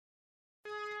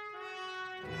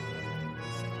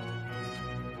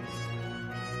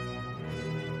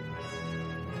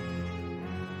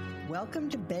Welcome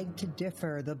to Beg to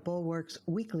Differ, the Bulwark's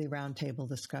weekly roundtable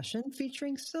discussion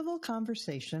featuring civil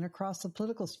conversation across the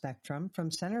political spectrum from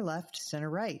center-left to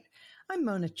center-right. I'm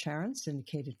Mona Charen,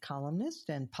 syndicated columnist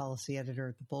and policy editor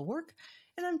at the Bulwark,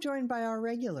 and I'm joined by our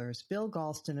regulars, Bill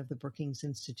Galston of the Brookings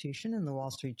Institution and the Wall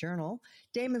Street Journal,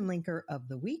 Damon Linker of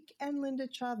The Week, and Linda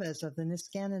Chavez of the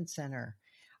Niskanen Center.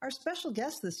 Our special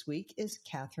guest this week is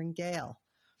Katherine Gehl.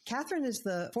 Katherine is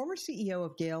the former CEO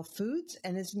of Gehl Foods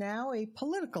and is now a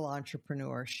political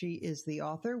entrepreneur. She is the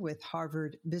author with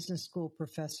Harvard Business School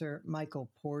professor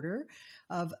Michael Porter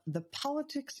of The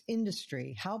Politics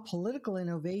Industry: How Political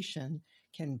Innovation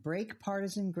Can Break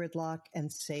Partisan Gridlock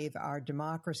and Save Our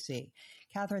Democracy.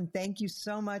 Katherine, thank you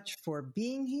so much for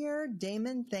being here.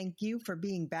 Damon, thank you for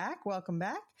being back. Welcome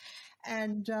back.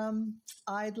 And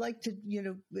I'd like to,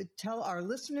 tell our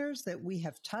listeners that we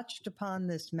have touched upon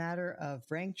this matter of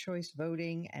ranked choice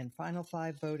voting and Final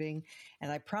Five voting,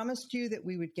 and I promised you that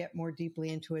we would get more deeply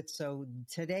into it. So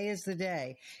today is the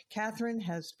day. Katherine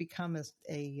has become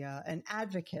an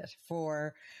advocate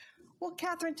for. Well,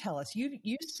 Katherine, tell us.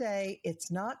 You say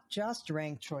it's not just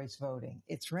ranked choice voting;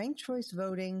 it's ranked choice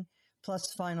voting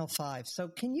plus Final Five. So,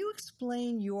 can you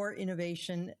explain your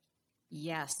innovation?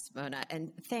 Yes, Mona,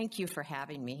 and thank you for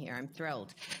having me here. I'm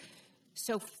thrilled.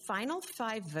 So Final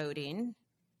Five voting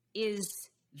is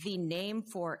the name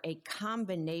for a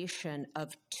combination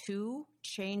of two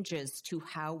changes to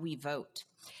how we vote.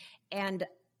 And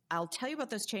I'll tell you about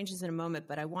those changes in a moment,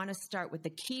 but I want to start with the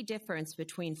key difference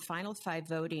between Final Five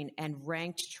voting and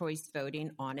ranked choice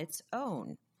voting on its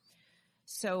own.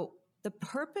 So the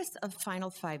purpose of Final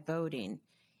Five voting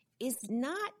is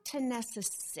not to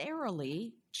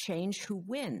necessarily change who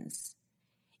wins.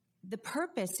 The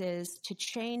purpose is to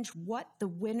change what the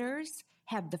winners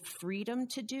have the freedom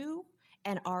to do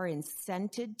and are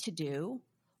incented to do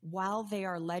while they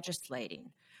are legislating,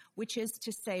 which is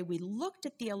to say we looked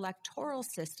at the electoral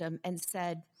system and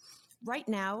said, right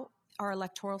now, our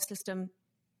electoral system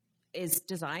is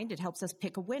designed, it helps us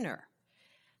pick a winner.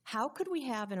 How could we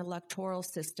have an electoral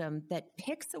system that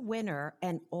picks a winner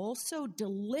and also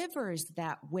delivers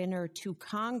that winner to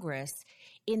Congress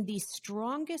in the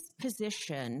strongest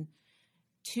position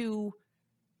to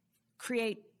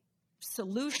create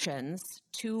solutions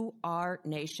to our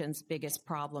nation's biggest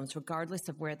problems, regardless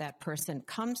of where that person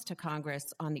comes to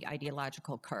Congress on the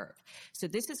ideological curve? So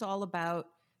this is all about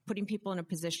putting people in a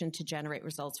position to generate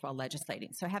results while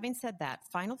legislating. So having said that,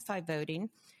 Final Five voting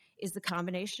is the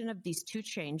combination of these two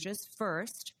changes.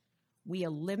 First, we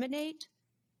eliminate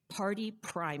party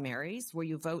primaries where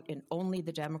you vote in only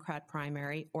the Democrat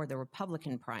primary or the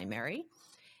Republican primary,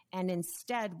 and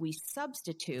instead we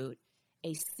substitute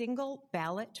a single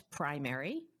ballot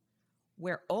primary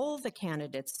where all the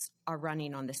candidates are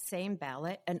running on the same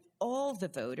ballot and all the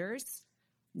voters,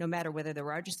 no matter whether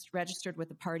they're registered with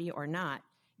the party or not,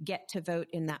 get to vote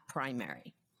in that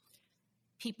primary.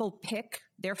 People pick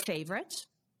their favorite.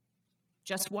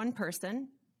 Just one person,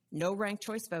 no ranked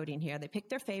choice voting here. They pick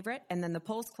their favorite, and then the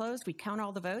polls close, we count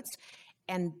all the votes,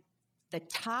 and the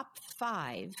top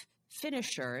five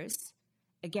finishers,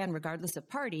 again, regardless of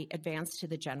party, advance to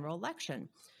the general election.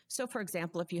 So, for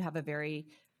example, if you have a very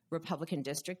Republican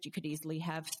district, you could easily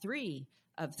have three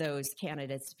of those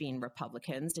candidates being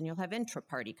Republicans, and you'll have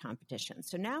intra-party competition.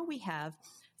 So now we have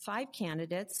five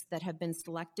candidates that have been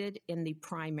selected in the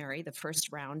primary, the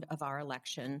first round of our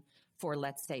election for,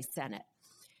 let's say, Senate.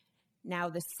 Now,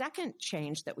 the second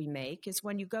change that we make is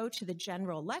when you go to the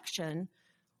general election,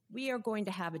 we are going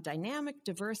to have a dynamic,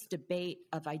 diverse debate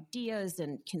of ideas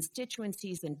and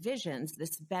constituencies and visions,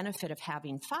 this benefit of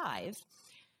having five.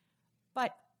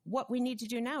 But what we need to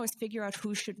do now is figure out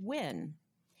who should win.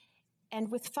 And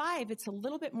with five, it's a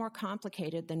little bit more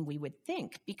complicated than we would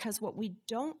think, because what we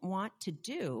don't want to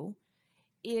do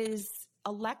is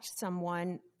elect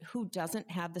someone who doesn't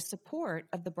have the support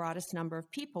of the broadest number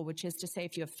of people, which is to say,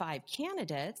 if you have five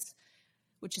candidates,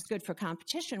 which is good for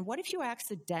competition, what if you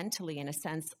accidentally, in a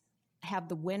sense, have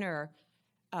the winner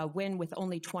win with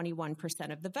only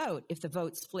 21% of the vote, if the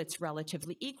vote splits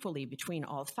relatively equally between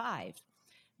all five?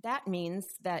 That means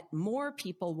that more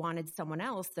people wanted someone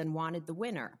else than wanted the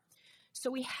winner. So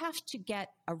we have to get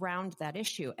around that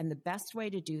issue, and the best way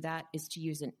to do that is to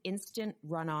use an instant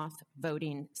runoff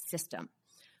voting system.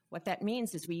 What that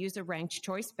means is we use a ranked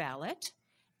choice ballot,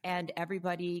 and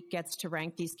everybody gets to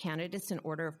rank these candidates in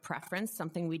order of preference,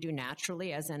 something we do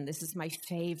naturally, as in, this is my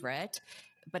favorite,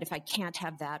 but if I can't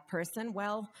have that person,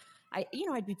 well,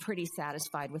 I'd be pretty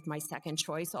satisfied with my second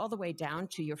choice, all the way down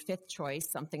to your fifth choice,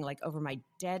 something like, over my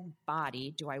dead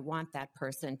body, do I want that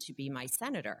person to be my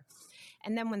senator?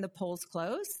 And then when the polls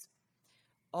close,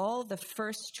 all the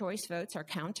first choice votes are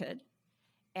counted,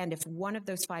 And if one of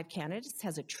those 5 candidates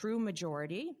has a true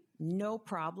majority, no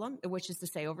problem, which is to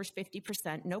say over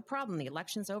 50%, no problem. The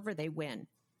election's over, they win.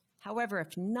 However,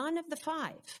 if none of the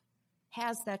 5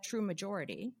 has that true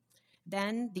majority,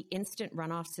 then the instant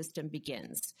runoff system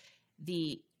begins.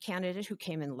 The candidate who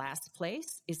came in last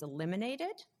place is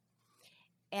eliminated,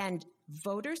 and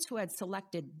voters who had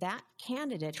selected that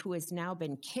candidate who has now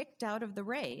been kicked out of the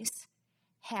race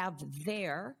have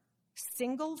their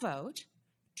single vote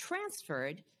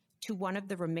transferred to one of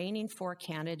the remaining 4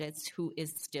 candidates who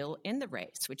is still in the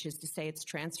race, which is to say it's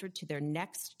transferred to their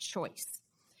next choice.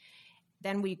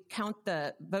 Then we count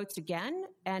the votes again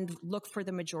and look for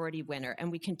the majority winner,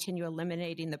 and we continue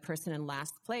eliminating the person in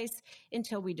last place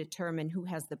until we determine who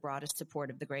has the broadest support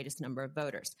of the greatest number of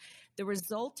voters. The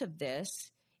result of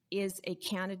this is a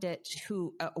candidate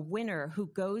a winner who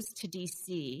goes to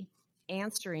DC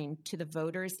answering to the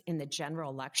voters in the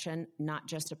general election, not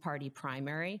just a party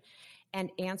primary, and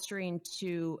answering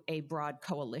to a broad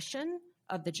coalition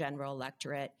of the general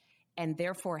electorate, and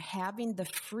therefore having the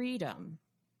freedom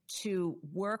to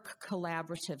work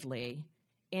collaboratively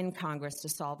in Congress to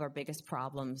solve our biggest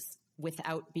problems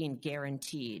without being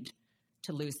guaranteed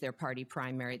to lose their party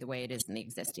primary the way it is in the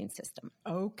existing system.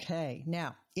 Okay.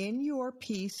 Now, in your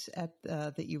piece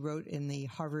that you wrote in the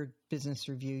Harvard Business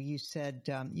Review, you said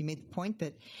you made the point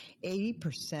that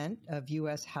 80% of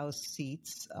U.S. House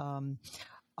seats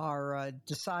are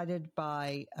decided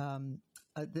by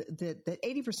that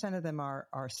 80% of them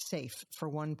are safe for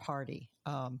one party.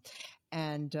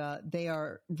 And they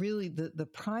are really the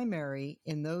primary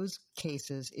in those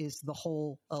cases is the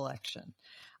whole election.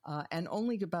 And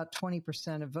only about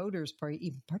 20% of voters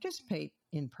even participate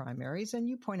in primaries. And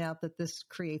you point out that this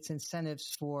creates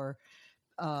incentives for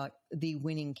the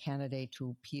winning candidate to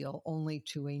appeal only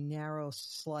to a narrow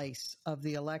slice of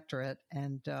the electorate.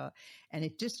 And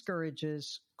it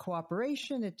discourages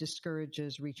cooperation. It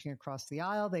discourages reaching across the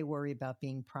aisle. They worry about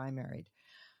being primaried.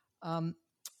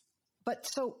 But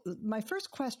so my first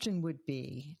question would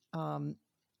be,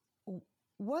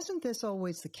 wasn't this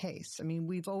always the case? I mean,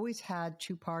 we've always had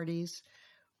 2 parties.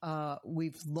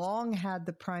 We've long had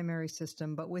the primary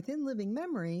system, but within living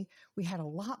memory, we had a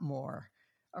lot more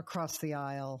across the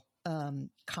aisle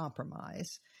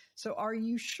compromise. So are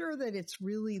you sure that it's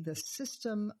really the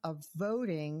system of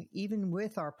voting, even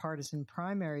with our partisan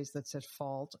primaries, that's at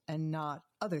fault and not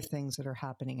other things that are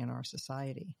happening in our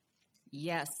society?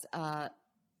 Yes.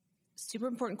 Super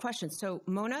important question. So,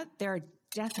 Mona, there are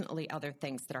definitely other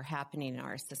things that are happening in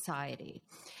our society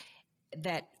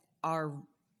that are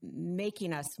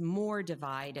making us more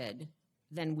divided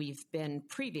than we've been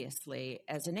previously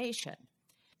as a nation.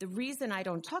 The reason I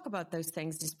don't talk about those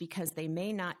things is because they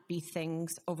may not be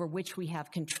things over which we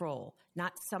have control,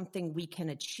 not something we can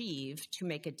achieve to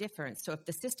make a difference. So if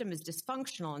the system is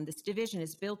dysfunctional and this division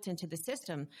is built into the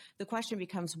system, the question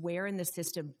becomes, where in the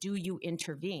system do you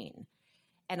intervene?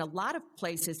 And a lot of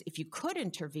places, if you could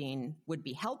intervene, would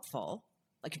be helpful.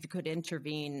 Like if you could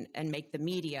intervene and make the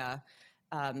media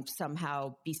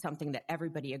somehow be something that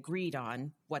everybody agreed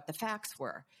on what the facts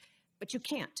were. But you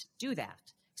can't do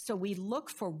that. So we look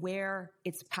for where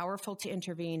it's powerful to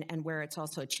intervene and where it's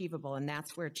also achievable. And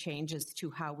that's where changes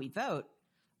to how we vote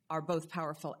are both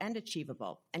powerful and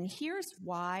achievable. And here's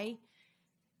why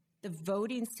the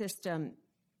voting system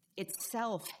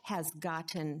itself has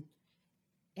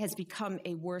become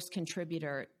a worse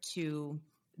contributor to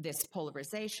this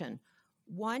polarization.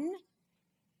 One,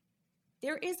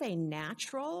 there is a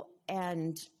natural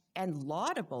and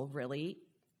laudable, really,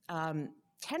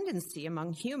 tendency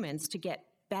among humans to get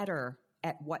better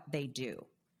at what they do.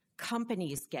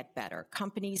 Companies get better.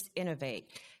 Companies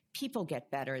innovate. People get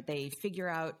better. They figure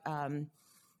out,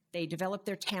 they develop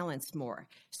their talents more.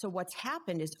 So what's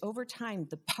happened is over time,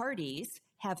 the parties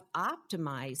have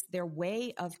optimized their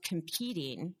way of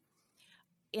competing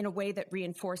in a way that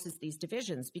reinforces these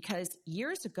divisions. Because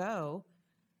years ago,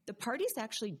 the parties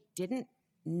actually didn't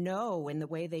know in the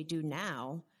way they do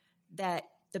now that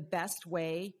the best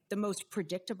way, the most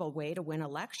predictable way to win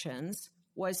elections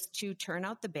was to turn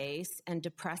out the base and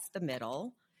depress the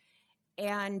middle,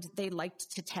 and they liked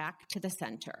to tack to the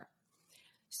center.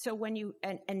 So when you,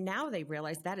 and now they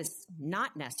realize that is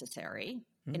not necessary.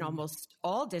 Mm-hmm. In almost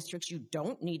all districts, you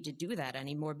don't need to do that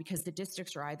anymore because the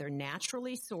districts are either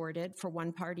naturally sorted for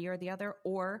one party or the other,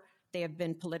 or they have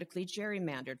been politically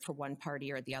gerrymandered for one party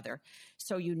or the other.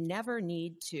 So you never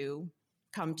need to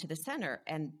come to the center,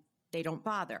 and they don't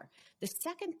bother. The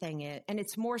second thing is, and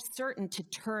it's more certain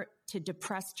to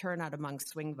depress turnout among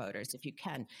swing voters if you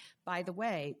can. By the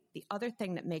way, the other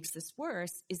thing that makes this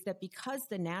worse is that because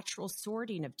the natural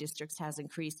sorting of districts has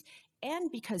increased and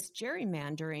because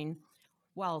gerrymandering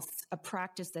while a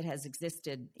practice that has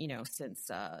existed, since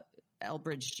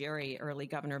Elbridge Gerry, early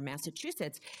governor of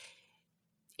Massachusetts,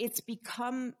 it's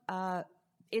become,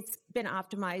 it's been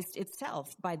optimized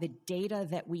itself by the data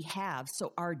that we have.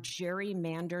 So our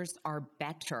gerrymanders are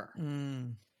better.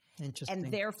 Interesting.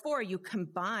 And therefore, you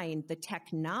combine the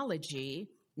technology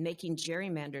making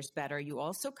gerrymanders better. You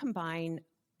also combine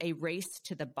a race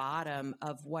to the bottom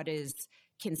of what is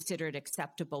considered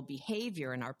acceptable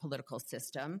behavior in our political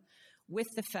system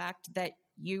with the fact that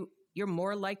you're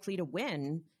more likely to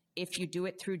win if you do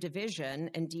it through division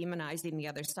and demonizing the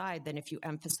other side than if you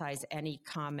emphasize any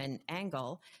common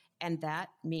angle. And that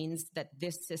means that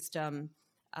this system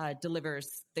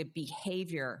delivers the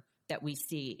behavior that we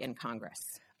see in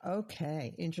Congress.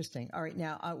 Okay, interesting. All right,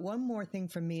 now one more thing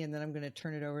from me, and then I'm going to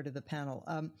turn it over to the panel.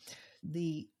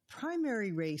 The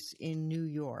primary race in New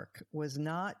York was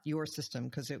not your system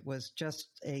because it was just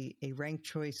a ranked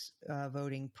choice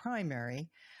voting primary.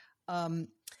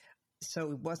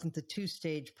 So it wasn't the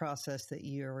two-stage process that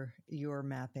you're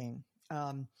mapping.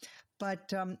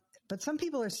 But some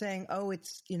people are saying,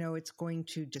 it's going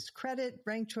to discredit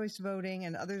ranked choice voting,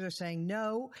 and others are saying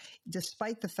no,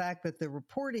 despite the fact that the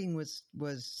reporting was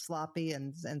sloppy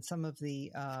and some of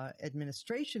the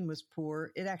administration was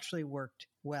poor, it actually worked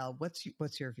well.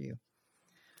 What's your view?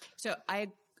 So I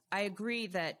agree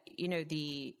that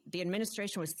the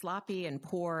administration was sloppy and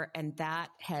poor, and that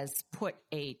has put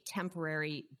a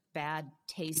temporary bad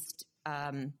taste,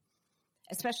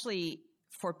 especially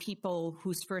for people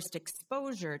whose first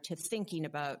exposure to thinking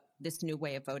about this new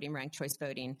way of voting, ranked choice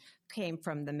voting, came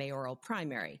from the mayoral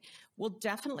primary. We'll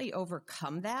definitely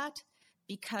overcome that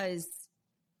because,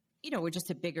 we're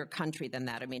just a bigger country than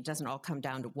that. I mean, it doesn't all come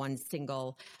down to one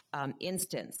single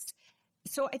instance.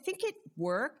 So I think it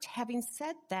worked. Having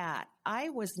said that, I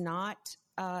was not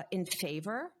in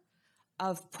favor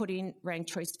of putting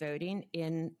ranked choice voting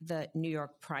in the New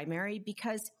York primary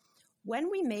because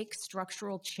when we make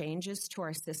structural changes to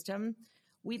our system,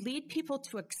 we lead people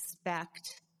to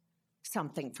expect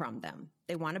something from them.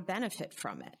 They want to benefit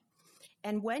from it.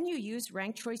 And when you use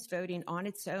ranked choice voting on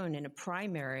its own in a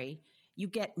primary, you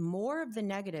get more of the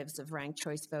negatives of ranked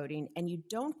choice voting, and you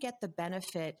don't get the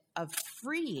benefit of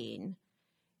freeing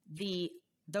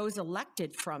those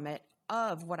elected from it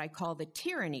of what I call the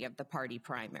tyranny of the party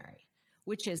primary,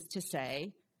 which is to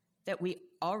say that we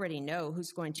already know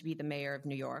who's going to be the mayor of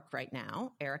New York right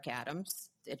now, Eric Adams.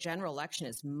 The general election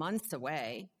is months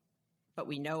away, but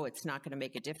we know it's not going to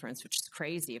make a difference, which is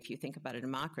crazy if you think about a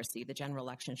democracy. The general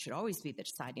election should always be the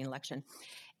deciding election.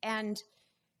 And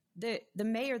the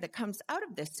mayor that comes out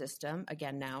of this system,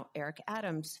 again now, Eric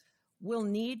Adams, will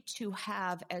need to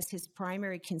have as his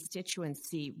primary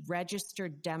constituency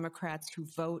registered Democrats who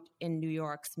vote in New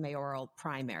York's mayoral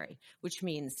primary, which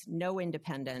means no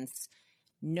independents,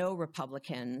 no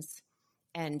Republicans,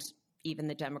 and even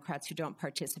the Democrats who don't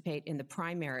participate in the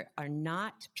primary are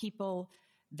not people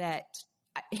that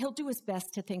he'll do his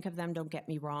best to think of them. Don't get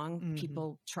me wrong. Mm-hmm.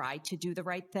 People try to do the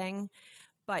right thing,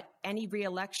 but any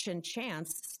reelection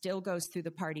chance still goes through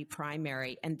the party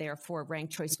primary, and therefore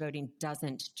ranked choice voting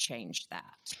doesn't change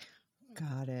that.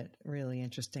 Got it. Really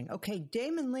interesting. Okay,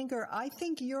 Damon Linker, I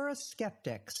think you're a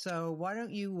skeptic, so why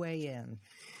don't you weigh in?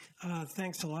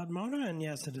 Thanks a lot, Mona. And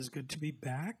yes, it is good to be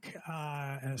back,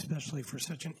 especially for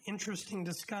such an interesting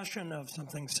discussion of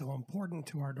something so important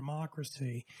to our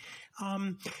democracy.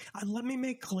 Let me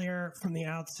make clear from the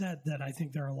outset that I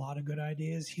think there are a lot of good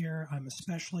ideas here. I'm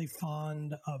especially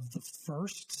fond of the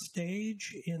first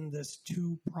stage in this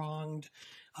two-pronged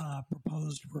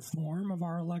proposed reform of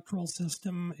our electoral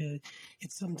system.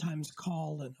 It's sometimes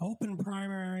called an open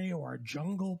primary or a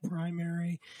jungle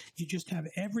primary. You just have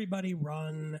everybody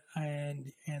run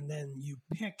and then you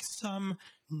pick some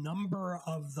number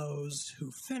of those who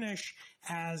finish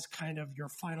as kind of your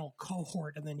final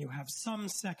cohort, and then you have some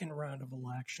second round of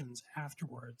elections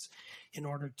afterwards in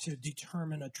order to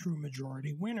determine a true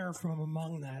majority winner from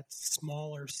among that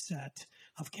smaller set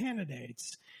of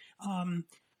candidates.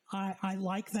 I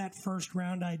like that first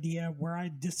round idea. Where I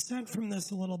dissent from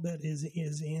this a little bit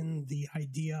is in the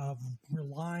idea of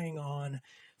relying on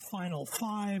final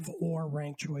five or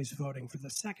ranked choice voting for the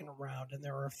second round, and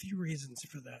there are a few reasons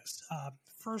for this.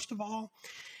 First of all,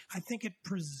 I think it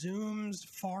presumes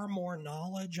far more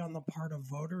knowledge on the part of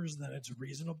voters than it's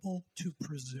reasonable to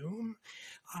presume.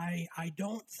 I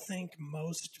don't think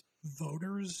most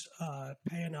voters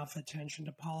pay enough attention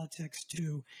to politics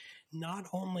to not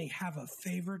only have a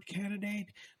favored candidate,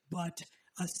 but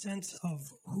a sense of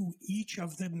who each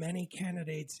of the many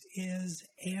candidates is,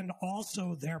 and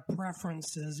also their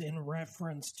preferences in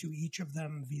reference to each of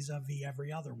them vis-a-vis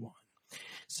every other one.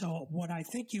 So what I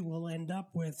think you will end up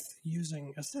with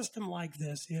using a system like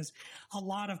this is a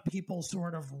lot of people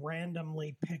sort of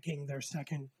randomly picking their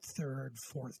second, third,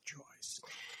 fourth choice.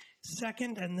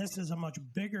 Second, and this is a much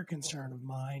bigger concern of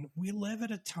mine, we live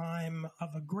at a time of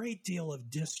a great deal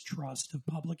of distrust of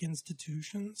public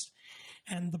institutions.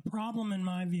 And the problem, in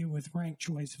my view, with ranked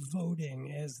choice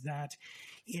voting is that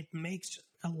it makes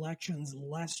elections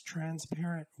less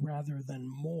transparent rather than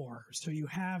more. So you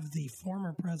have the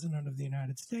former president of the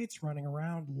United States running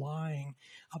around lying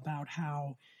about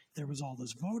how there was all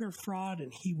this voter fraud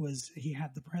and he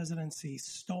had the presidency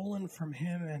stolen from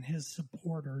him and his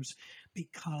supporters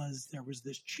because there was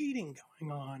this cheating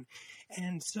going on.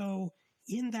 And so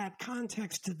in that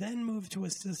context, to then move to a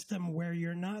system where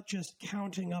you're not just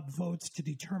counting up votes to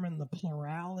determine the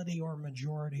plurality or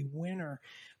majority winner,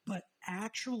 but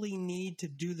actually need to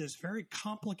do this very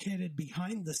complicated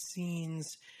behind the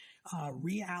scenes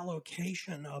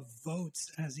reallocation of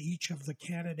votes as each of the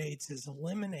candidates is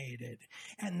eliminated,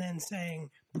 and then saying,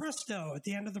 presto, at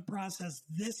the end of the process,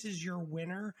 this is your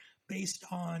winner based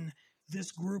on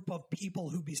this group of people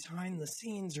who behind the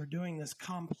scenes are doing this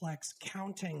complex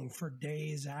counting for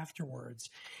days afterwards.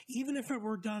 Even if it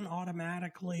were done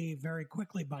automatically very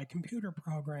quickly by computer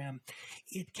program,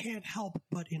 it can't help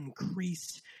but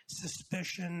increase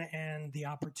suspicion and the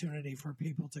opportunity for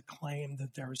people to claim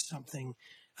that there is something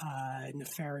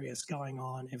nefarious going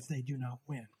on if they do not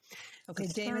win. Okay,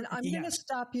 Damon, I'm going to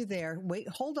stop you there. Wait,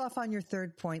 hold off on your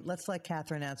third point. Let's let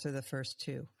Catherine answer the first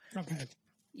two. Okay.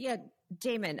 Yeah,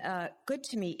 Damon, good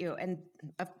to meet you. And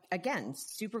again,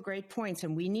 super great points.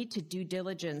 And we need to due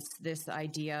diligence this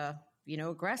idea,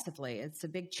 aggressively. It's a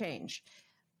big change.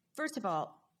 First of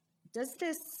all, is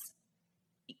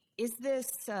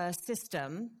this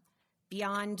system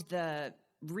beyond the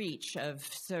reach of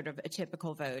sort of a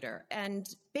typical voter? And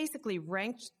basically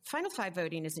Final Five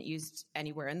voting isn't used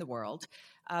anywhere in the world,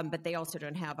 but they also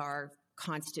don't have our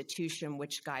Constitution,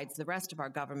 which guides the rest of our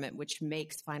government, which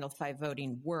makes Final Five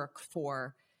voting work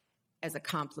as a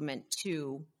complement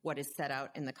to what is set out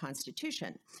in the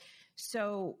Constitution.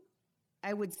 So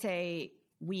I would say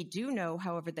we do know,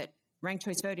 however, that ranked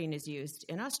choice voting is used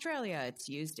in Australia, it's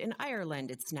used in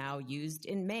Ireland, it's now used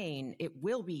in Maine, it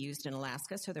will be used in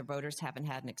Alaska, so their voters haven't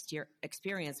had an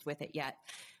experience with it yet.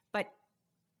 But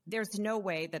there's no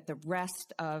way that the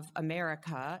rest of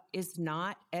America is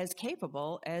not as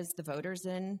capable as the voters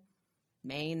in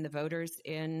Maine, the voters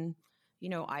in,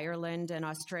 Ireland and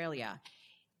Australia.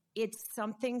 It's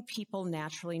something people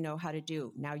naturally know how to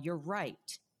do. Now, you're right.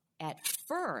 At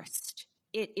first,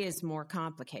 it is more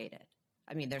complicated.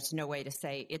 I mean, there's no way to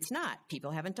say it's not.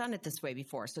 People haven't done it this way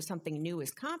before, so something new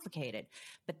is complicated.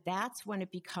 But that's when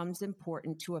it becomes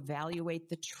important to evaluate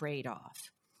the trade-off,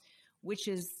 which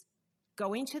is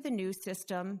going to the new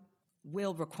system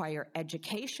will require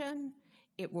education.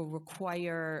 It will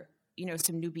require,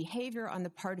 some new behavior on the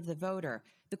part of the voter.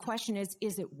 The question is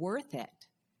it worth it?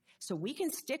 So we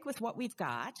can stick with what we've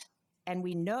got, and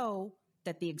we know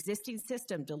that the existing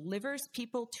system delivers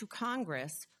people to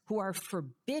Congress who are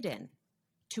forbidden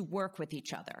to work with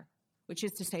each other, which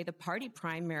is to say the party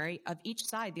primary of each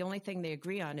side, the only thing they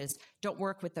agree on is don't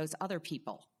work with those other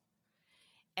people.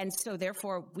 And so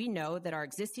therefore, we know that our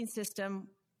existing system,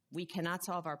 we cannot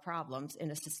solve our problems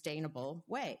in a sustainable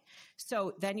way.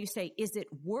 So then you say, is it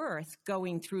worth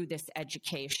going through this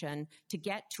education to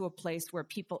get to a place where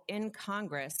people in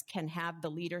Congress can have the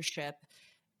leadership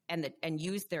and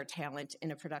use their talent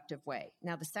in a productive way?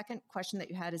 Now, the second question that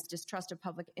you had is distrust of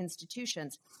public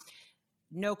institutions.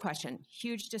 No question,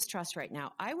 huge distrust right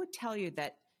now. I would tell you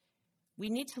that we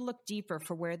need to look deeper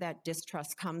for where that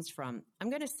distrust comes from. I'm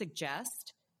going to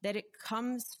suggest that it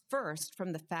comes first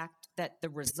from the fact that the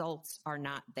results are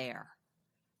not there.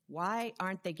 Why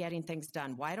aren't they getting things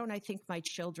done? Why don't I think my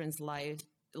children's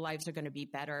lives are going to be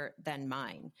better than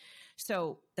mine?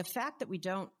 So the fact that we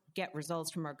don't get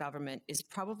results from our government is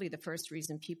probably the first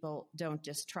reason people don't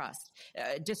distrust.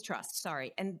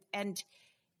 And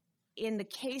in the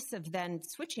case of then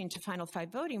switching to Final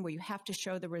Five voting, where you have to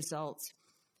show the results,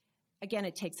 again,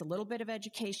 it takes a little bit of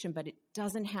education, but it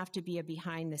doesn't have to be a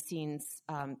behind-the-scenes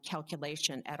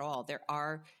calculation at all.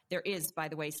 There is, by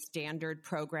the way, standard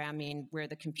programming where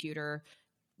the computer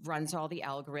runs all the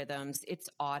algorithms. It's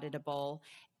auditable.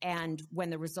 And when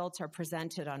the results are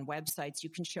presented on websites, you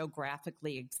can show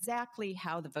graphically exactly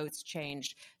how the votes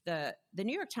changed. The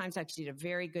New York Times actually did a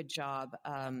very good job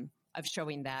of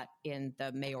showing that in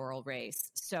the mayoral race.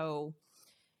 So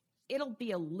it'll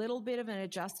be a little bit of an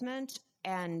adjustment.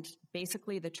 And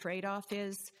basically the trade-off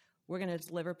is we're going to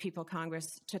deliver people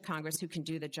to Congress who can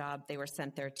do the job they were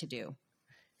sent there to do.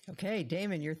 Okay,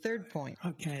 Damon, your third point.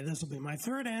 Okay, this will be my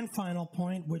third and final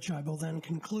point, which I will then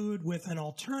conclude with an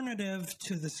alternative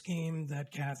to the scheme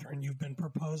that, Catherine, you've been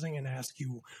proposing, and ask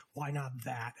you why not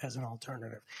that as an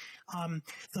alternative.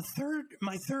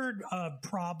 My third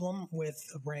problem with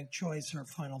ranked choice or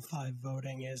final five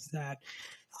voting is that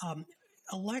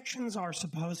elections are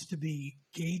supposed to be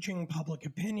gauging public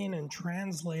opinion and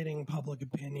translating public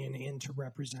opinion into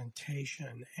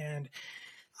representation. And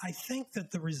I think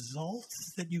that the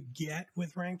results that you get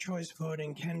with ranked choice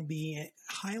voting can be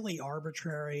highly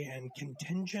arbitrary and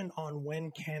contingent on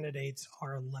when candidates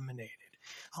are eliminated.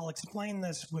 I'll explain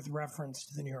this with reference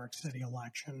to the New York City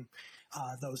election.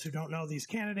 Those who don't know these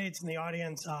candidates in the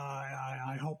audience,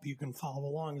 I hope you can follow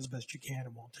along as best you can.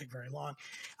 It won't take very long.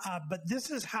 But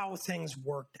this is how things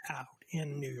worked out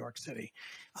in New York City.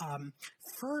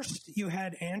 First, you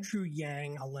had Andrew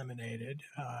Yang eliminated.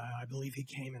 I believe he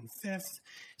came in fifth.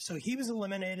 So he was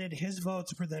eliminated. His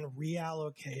votes were then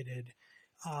reallocated.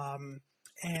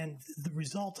 And the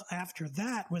result after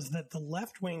that was that the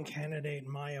left-wing candidate,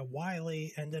 Maya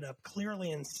Wiley, ended up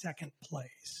clearly in second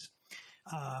place,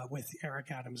 with Eric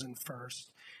Adams in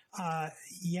first.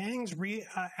 Yang's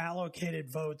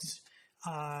reallocated votes,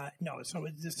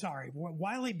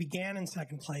 Wiley began in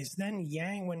second place. Then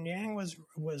when Yang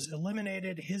was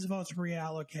eliminated, his votes were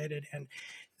reallocated, and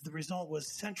the result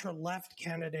was center-left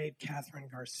candidate Catherine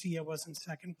Garcia was in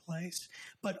second place,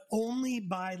 but only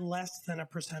by less than a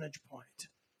percentage point.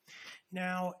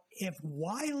 Now, if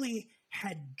Wiley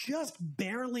had just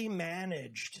barely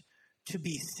managed to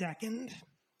be second,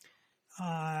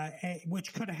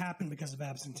 which could have happened because of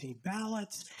absentee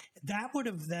ballots, that would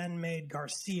have then made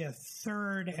Garcia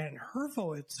third, and her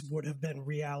votes would have been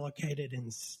reallocated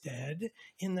instead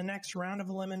in the next round of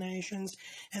eliminations.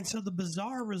 And so the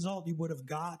bizarre result you would have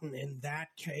gotten in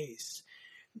that case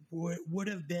would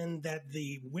have been that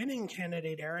the winning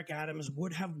candidate, Eric Adams,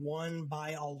 would have won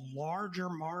by a larger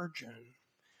margin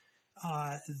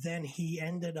than he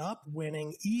ended up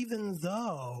winning, even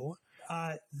though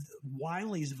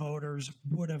Wiley's voters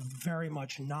would have very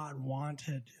much not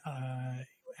wanted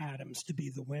Adams to be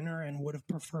the winner and would have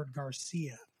preferred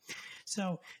Garcia.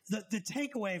 So the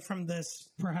takeaway from this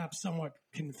perhaps somewhat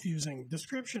confusing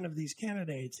description of these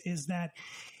candidates is that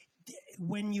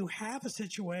when you have a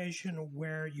situation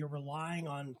where you're relying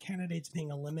on candidates being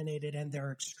eliminated and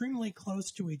they're extremely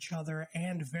close to each other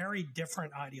and very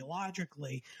different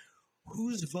ideologically,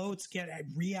 whose votes get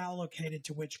reallocated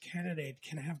to which candidate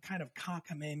can have kind of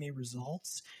cockamamie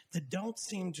results that don't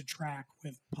seem to track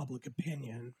with public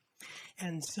opinion.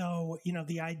 And so,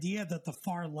 the idea that the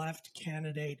far left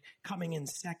candidate coming in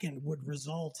second would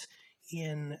result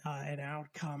in an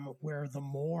outcome where the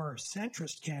more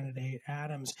centrist candidate,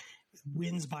 Adams,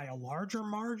 wins by a larger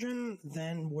margin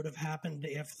than would have happened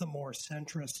if the more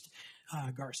centrist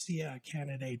Garcia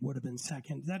candidate would have been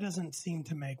second. That doesn't seem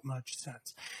to make much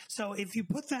sense. So if you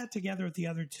put that together with the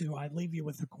other two, I leave you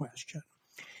with a question.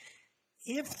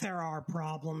 If there are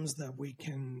problems that we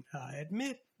can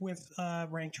admit with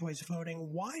ranked choice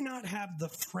voting, why not have the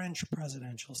French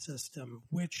presidential system,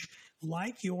 which,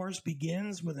 like yours,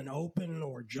 begins with an open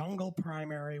or jungle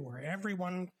primary where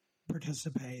everyone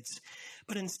participates,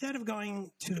 but instead of going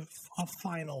to a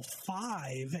final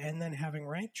five and then having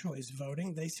ranked choice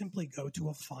voting, they simply go to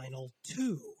a final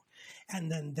two. And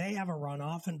then they have a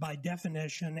runoff, and by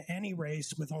definition, any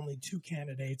race with only two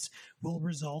candidates will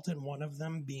result in one of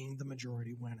them being the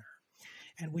majority winner.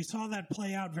 And we saw that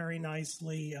play out very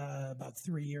nicely about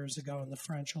 3 years ago in the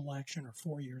French election, or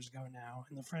 4 years ago now,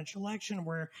 in the French election,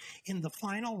 where in the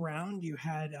final round you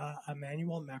had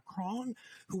Emmanuel Macron,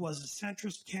 who was a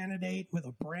centrist candidate with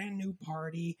a brand new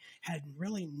party, had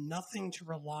really nothing to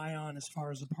rely on as far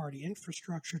as the party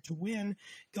infrastructure to win,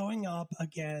 going up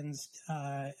against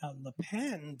Le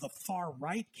Pen, the far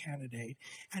right candidate.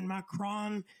 And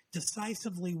Macron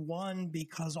decisively won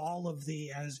because all of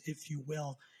the, as if you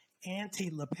will,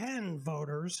 anti-Le Pen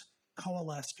voters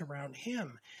coalesced around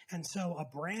him. And so a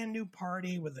brand new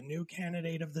party with a new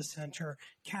candidate of the center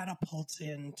catapults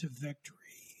into victory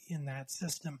in that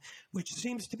system, which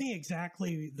seems to me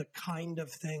exactly the kind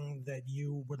of thing that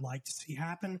you would like to see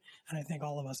happen. And I think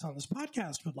all of us on this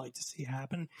podcast would like to see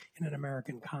happen in an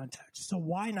American context. So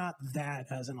why not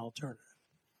that as an alternative?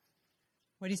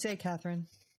 What do you say, Catherine?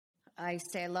 I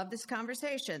say I love this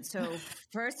conversation. So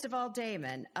first of all,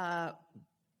 Damon,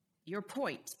 your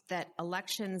point that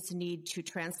elections need to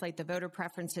translate the voter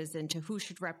preferences into who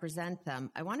should represent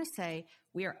them, I want to say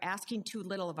we are asking too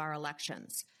little of our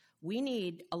elections. We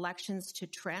need elections to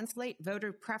translate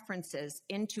voter preferences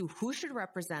into who should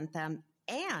represent them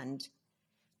and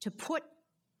to put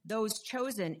those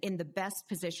chosen in the best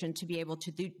position to be able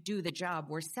to do the job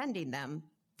we're sending them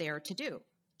there to do,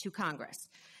 to Congress.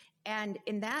 And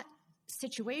in that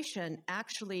situation,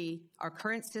 actually, our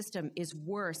current system is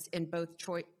worse in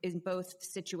both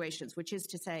situations, which is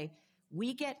to say,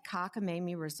 we get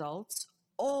cockamamie results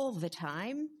all the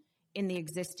time in the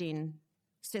existing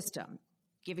system.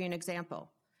 Give you an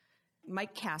example.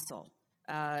 Mike Castle.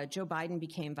 Joe Biden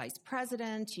became vice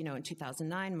president. In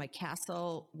 2009, Mike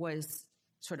Castle was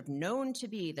sort of known to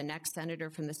be the next senator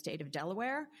from the state of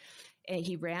Delaware.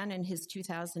 He ran in his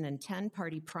 2010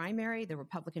 party primary, the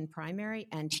Republican primary,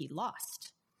 and he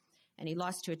lost. And he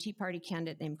lost to a Tea Party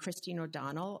candidate named Christine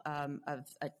O'Donnell of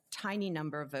a tiny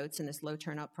number of votes in this low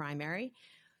turnout primary.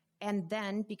 And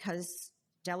then because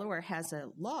Delaware has a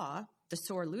law, the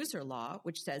sore loser law,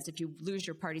 which says if you lose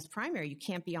your party's primary, you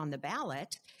can't be on the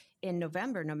ballot in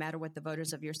November, no matter what the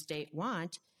voters of your state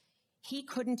want, he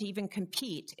couldn't even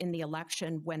compete in the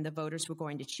election when the voters were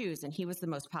going to choose. And he was the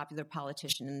most popular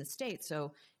politician in the state. So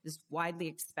it was widely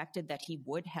expected that he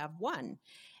would have won.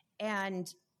 And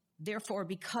therefore,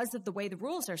 because of the way the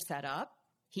rules are set up,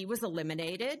 he was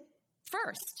eliminated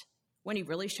first when he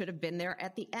really should have been there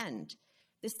at the end.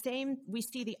 The same, we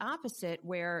see the opposite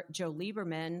where Joe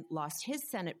Lieberman lost his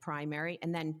Senate primary,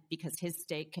 and then because his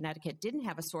state, Connecticut, didn't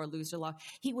have a sore loser law,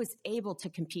 he was able to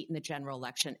compete in the general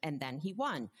election, and then he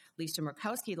won. Lisa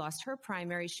Murkowski lost her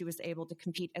primary. She was able to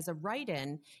compete as a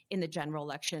write-in in the general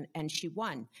election, and she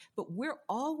won. But we're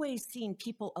always seeing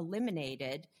people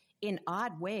eliminated in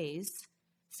odd ways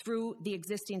through the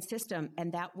existing system,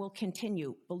 and that will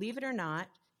continue. Believe it or not,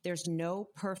 there's no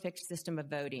perfect system of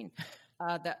voting.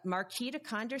 The Marquis de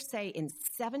Condorcet in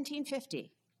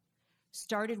 1750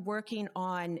 started working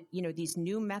on, these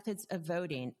new methods of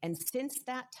voting. And since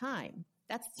that time,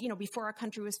 that's, before our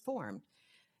country was formed,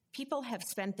 people have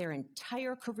spent their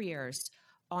entire careers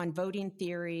on voting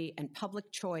theory and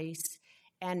public choice.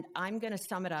 And I'm going to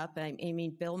sum it up. I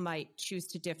mean, Bill might choose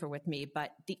to differ with me,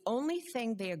 but the only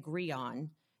thing they agree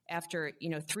on after,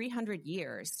 300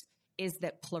 years is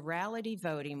that plurality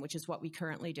voting, which is what we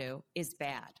currently do, is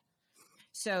bad.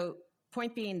 So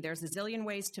point being, there's a zillion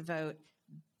ways to vote.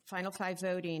 Final five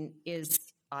voting is,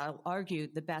 I'll argue,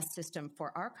 the best system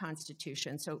for our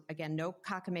Constitution. So again, no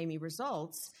cockamamie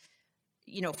results.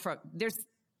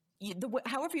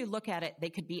 However you look at it, they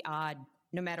could be odd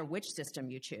no matter which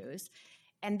system you choose.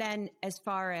 And then as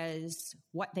far as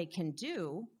what they can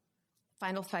do,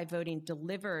 Final five voting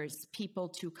delivers people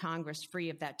to Congress free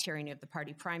of that tyranny of the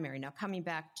party primary. Now, coming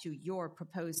back to your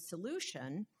proposed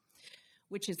solution,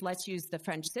 which is let's use the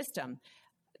French system,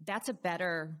 that's a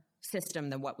better system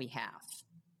than what we have.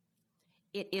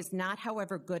 It is not,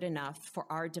 however, good enough for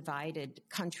our divided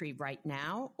country right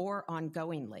now or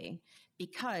ongoingly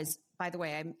because, by the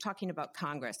way, I'm talking about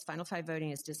Congress. Final five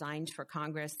voting is designed for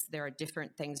Congress. There are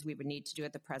different things we would need to do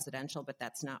at the presidential, but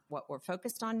that's not what we're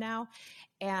focused on now.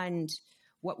 And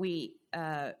what we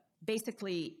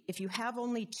basically, if you have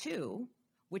only two,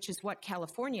 which is what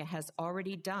California has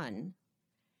already done,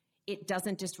 it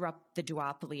doesn't disrupt the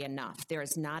duopoly enough. There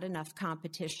is not enough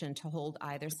competition to hold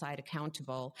either side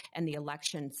accountable, and the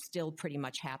election still pretty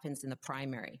much happens in the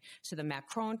primary. So the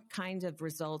Macron kind of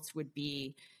results would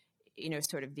be,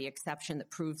 sort of the exception that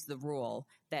proves the rule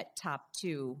that top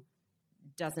two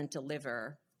doesn't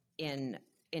deliver in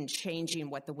changing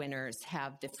what the winners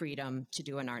have the freedom to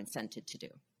do and are incented to do.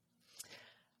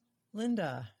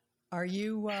 Linda, are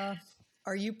you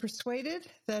persuaded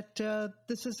that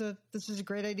this is a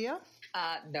great idea?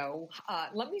 No.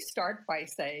 Let me start by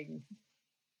saying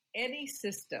any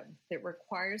system that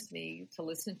requires me to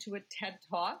listen to a TED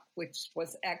Talk, which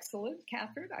was excellent,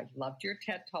 Catherine. I loved your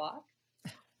TED Talk,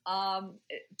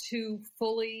 to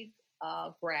fully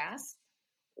grasp,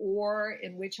 or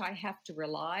in which I have to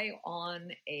rely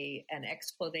on an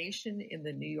explanation in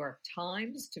the New York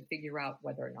Times to figure out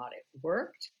whether or not it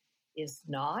worked, is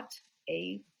not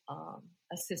a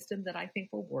system that I think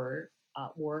will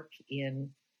work in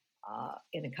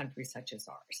a country such as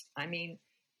ours. I mean,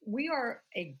 we are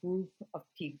a group of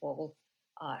people,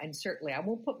 and certainly I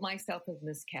won't put myself in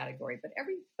this category, but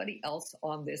everybody else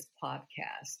on this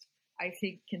podcast, I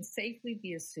think, can safely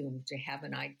be assumed to have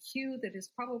an IQ that is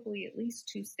probably at least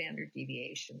 2 standard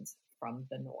deviations from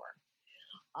the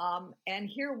norm. And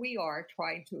here we are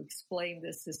trying to explain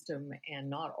this system, and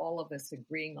not all of us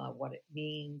agreeing on what it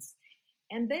means.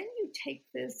 And then you take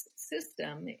this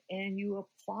system and you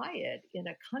apply it in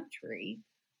a country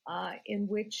in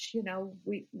which,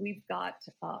 we've got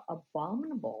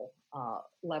abominable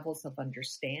levels of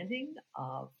understanding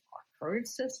of our current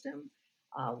system.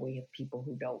 We have people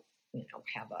who don't,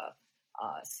 have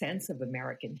a sense of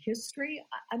American history.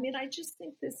 I mean, I just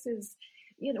think this is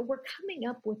we're coming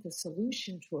up with a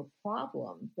solution to a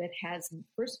problem that has,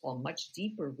 first of all, much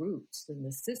deeper roots than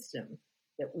the system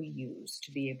that we use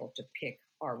to be able to pick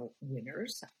our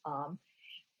winners.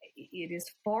 It is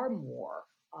far more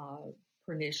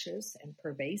pernicious and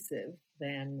pervasive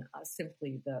than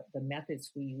simply the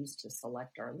methods we use to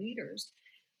select our leaders,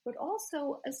 but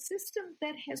also a system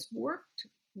that has worked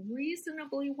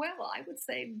reasonably well, I would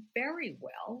say very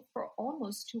well, for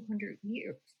almost 200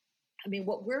 years. I mean,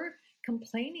 what we're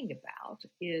complaining about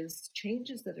is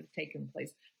changes that have taken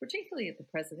place, particularly at the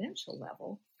presidential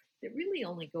level, that really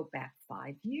only go back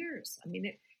 5 years. I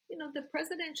mean, the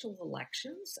presidential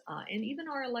elections and even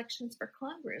our elections for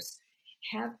Congress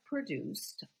have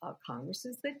produced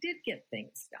Congresses that did get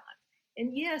things done.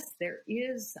 And yes, there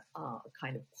is a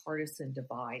kind of partisan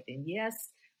divide. And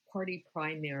yes, party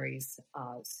primaries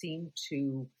seem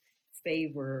to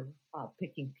favor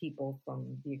picking people from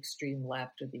the extreme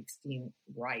left or the extreme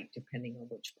right, depending on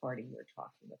which party you're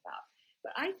talking about.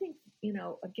 But I think,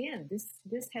 again,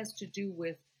 this has to do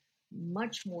with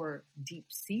much more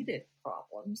deep-seated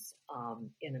problems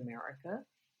in America.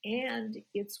 And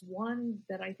it's one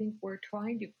that I think we're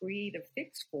trying to create a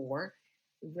fix for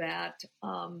that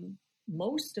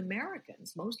most American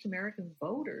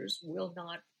voters will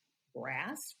not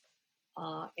grasp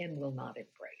and will not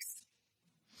embrace.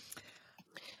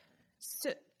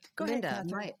 So, go ahead,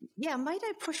 Catherine. Might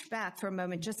I push back for a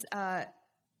moment, just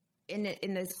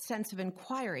in the sense of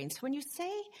inquiring? So when you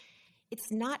say it's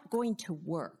not going to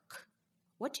work,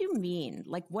 what do you mean?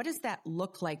 Like, what does that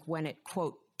look like when it,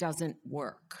 quote, doesn't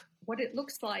work? What it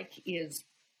looks like is,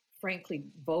 frankly,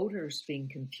 voters being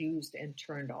confused and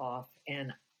turned off,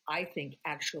 and I think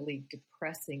actually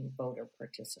depressing voter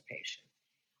participation.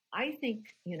 I think,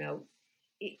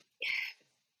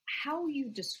 how you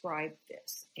describe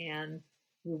this and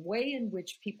the way in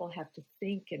which people have to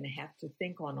think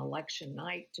on election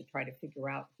night to try to figure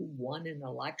out who won an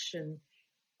election,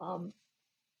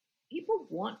 people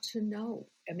want to know.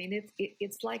 I mean,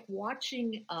 it's like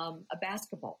watching a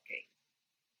basketball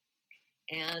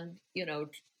game. And,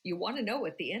 you want to know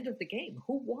at the end of the game,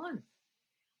 who won?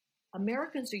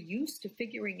 Americans are used to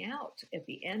figuring out at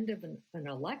the end of an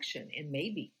election, and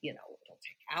maybe, it'll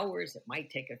take hours, it might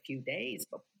take a few days,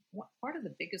 but part of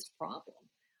the biggest problem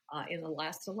in the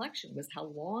last election was how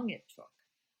long it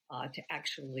took to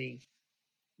actually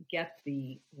get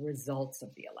the results of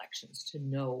the elections, to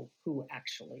know who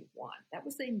actually won. That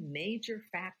was a major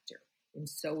factor in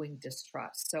sowing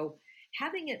distrust. So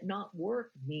having it not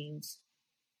work means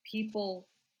people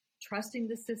trusting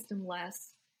the system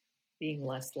less, being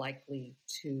less likely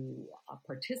to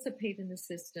participate in the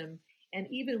system, and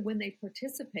even when they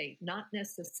participate, not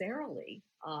necessarily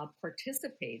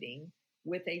participating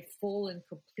with a full and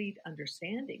complete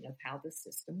understanding of how the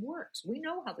system works. We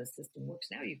know how the system works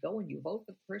now. You go and you vote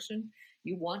for the person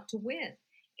you want to win,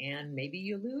 and maybe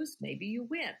you lose, maybe you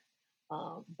win.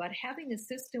 But having a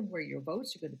system where your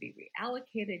votes are going to be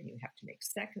reallocated, and you have to make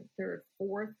second, third,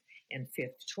 fourth, and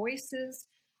fifth choices,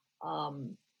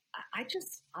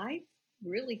 I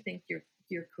really think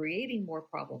you're creating more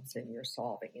problems than you're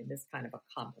solving in this kind of a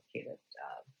complicated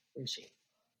regime.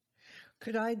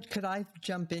 Could I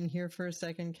jump in here for a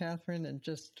second, Catherine, and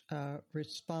just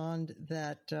respond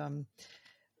that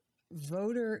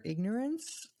voter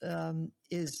ignorance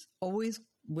is always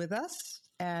with us,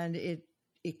 and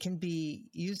it can be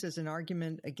used as an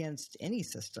argument against any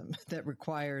system that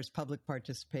requires public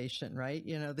participation, right?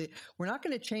 We're not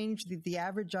going to change the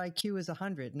average IQ is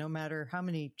 100, no matter how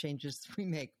many changes we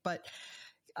make. But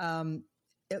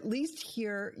at least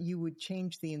here you would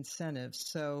change the incentives.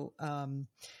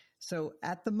 So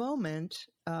at the moment,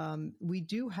 we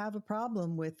do have a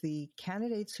problem with the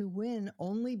candidates who win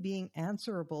only being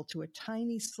answerable to a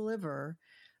tiny sliver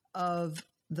of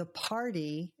the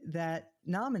party that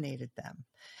nominated them.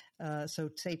 So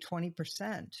say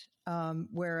 20%.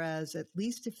 Whereas at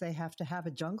least if they have to have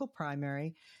a jungle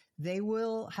primary, they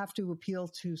will have to appeal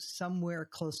to somewhere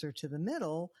closer to the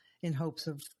middle in hopes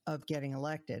of getting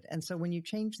elected. And so when you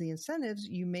change the incentives,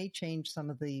 you may change some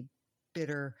of the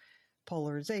bitter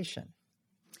polarization.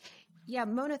 Yeah,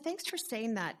 Mona, thanks for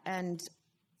saying that. And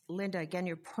Linda, again,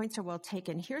 your points are well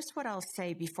taken. Here's what I'll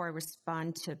say before I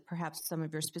respond to perhaps some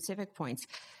of your specific points.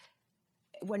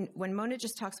 When Mona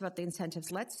just talks about the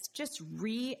incentives, let's just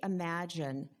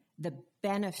reimagine the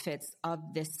benefits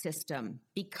of this system.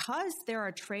 Because there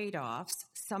are trade-offs,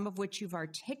 some of which you've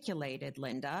articulated,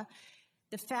 Linda,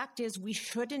 the fact is we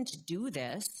shouldn't do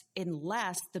this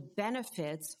unless the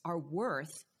benefits are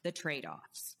worth the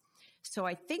trade-offs. So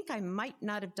I think I might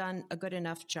not have done a good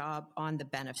enough job on the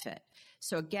benefit.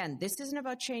 So again, this isn't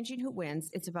about changing who wins.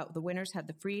 It's about the winners have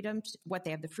the freedom, what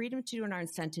they have the freedom to do and are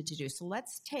incented to do. So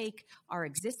let's take our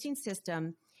existing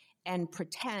system and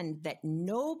pretend that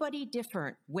nobody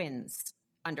different wins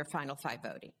under final five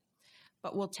voting.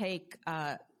 But we'll take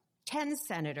 10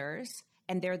 senators,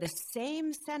 and they're the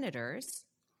same senators,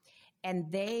 and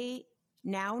they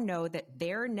now know that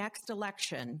their next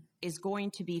election is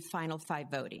going to be final five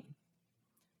voting.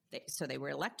 So they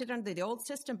were elected under the old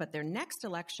system, but their next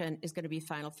election is going to be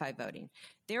final five voting.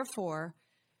 Therefore,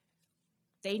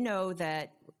 they know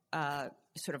that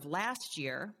sort of last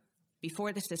year,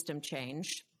 before the system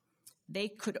changed, they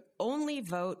could only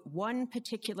vote one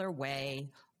particular way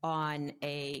on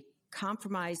a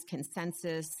compromise,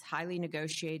 consensus, highly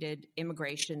negotiated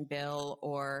immigration bill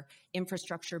or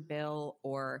infrastructure bill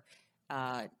or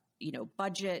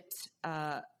budget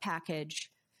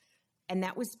package. And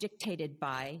that was dictated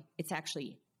by, it's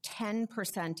actually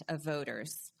 10% of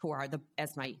voters who are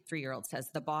as my 3-year-old says,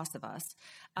 the boss of us.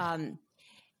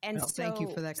 Thank you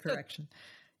for that correction.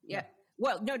 Yeah.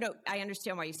 Well, no, I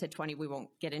understand why you said 20. We won't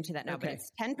get into that now, Okay. But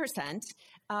it's 10%.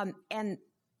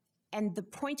 And the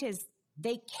point is,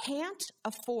 they can't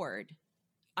afford,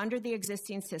 under the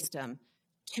existing system,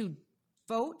 to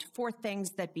vote for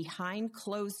things that behind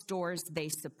closed doors they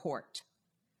support.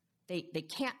 They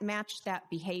can't match that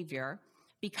behavior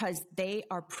because they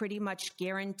are pretty much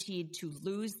guaranteed to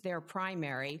lose their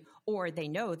primary, or they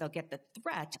know they'll get the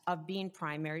threat of being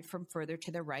primaried from further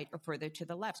to the right or further to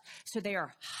the left. So they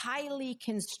are highly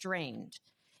constrained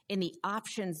in the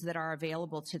options that are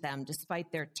available to them, despite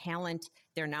their talent,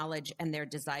 their knowledge, and their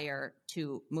desire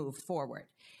to move forward.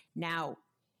 Now,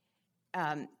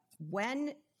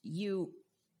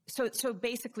 so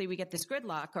basically we get this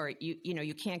gridlock, or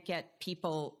you can't get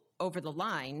people over the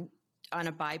line on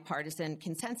a bipartisan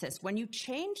consensus. When you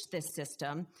change this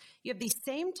system, you have these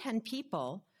same 10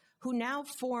 people who now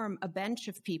form a bench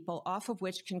of people off of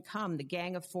which can come the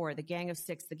Gang of Four, the Gang of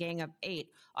Six, the Gang of Eight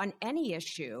on any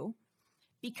issue,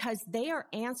 because they are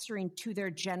answering to their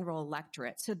general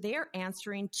electorate. So they're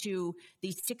answering to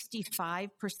the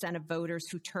 65% of voters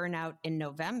who turn out in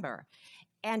November.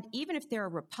 And even if they're a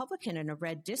Republican in a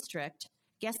red district,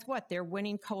 guess what? They're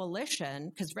winning coalition,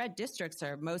 because red districts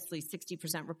are mostly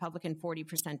 60% Republican,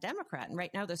 40% Democrat. And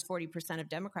right now, those 40% of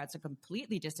Democrats are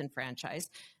completely disenfranchised.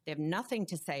 They have nothing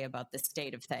to say about the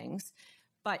state of things.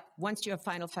 But once you have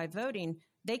final five voting,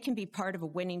 they can be part of a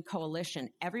winning coalition.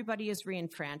 Everybody is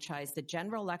reenfranchised. The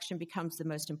general election becomes the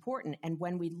most important. And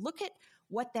when we look at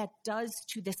what that does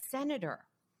to the senator,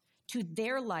 to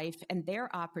their life and their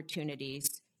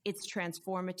opportunities, it's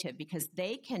transformative because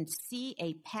they can see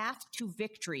a path to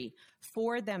victory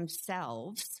for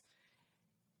themselves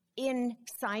in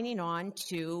signing on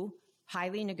to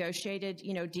highly negotiated,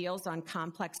 deals on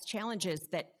complex challenges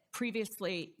that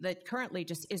currently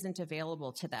just isn't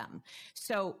available to them.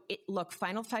 So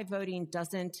final five voting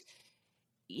doesn't,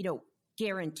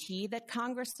 guarantee that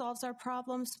Congress solves our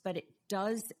problems, but it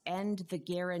does end the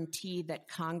guarantee that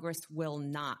Congress will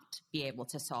not be able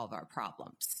to solve our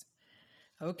problems.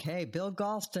 Okay, Bill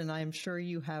Galston, I'm sure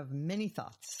you have many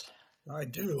thoughts. I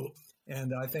do,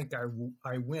 and I think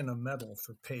I win a medal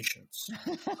for patience.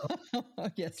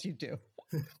 Yes, you do.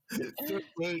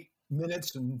 38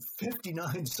 minutes and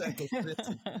 59 seconds.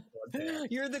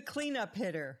 You're the cleanup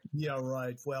hitter. Yeah,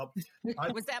 right. Well,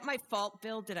 was that my fault,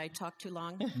 Bill? Did I talk too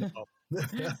long? No,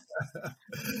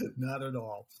 not at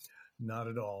all. Not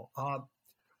at all.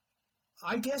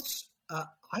 I guess I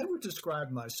would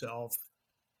describe myself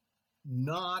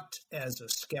not as a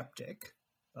skeptic,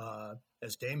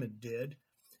 as Damon did,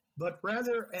 but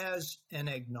rather as an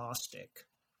agnostic.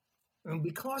 And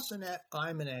because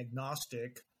I'm an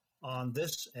agnostic on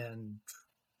this and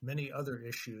many other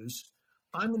issues,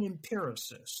 I'm an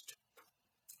empiricist.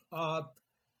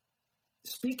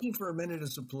 Speaking for a minute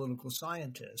as a political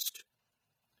scientist,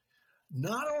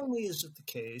 not only is it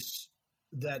the case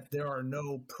that there are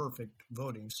no perfect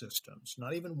voting systems,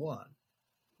 not even one,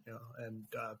 and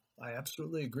I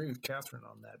absolutely agree with Catherine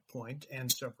on that point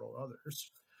and several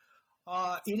others.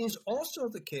 It is also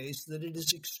the case that it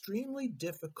is extremely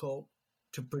difficult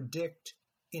to predict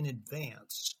in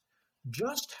advance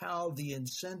just how the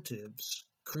incentives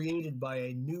created by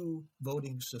a new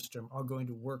voting system are going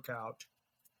to work out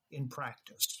in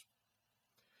practice.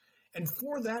 And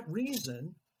for that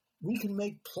reason, we can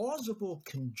make plausible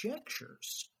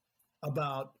conjectures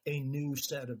about a new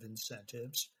set of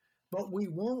incentives, but we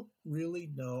won't really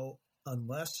know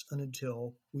unless and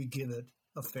until we give it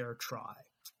a fair try.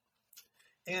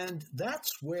 And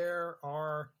that's where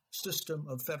our system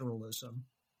of federalism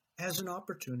has an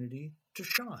opportunity to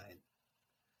shine.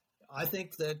 I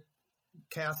think that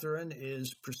Catherine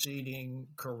is proceeding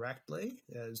correctly,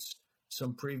 as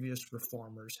some previous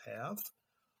reformers have.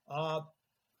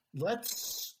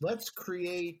 Let's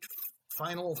create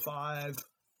final five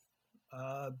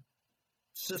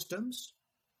systems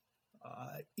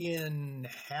in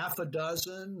half a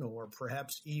dozen or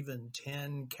perhaps even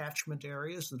 10 catchment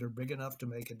areas that are big enough to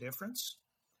make a difference,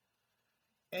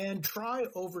 and try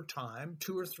over time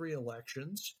 2 or 3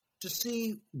 elections to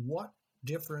see what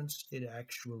difference it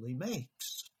actually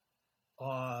makes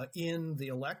in the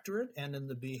electorate and in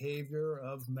the behavior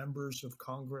of members of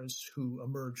Congress who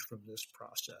emerge from this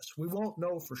process. We won't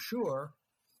know for sure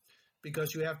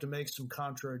because you have to make some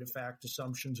contrary to fact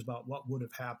assumptions about what would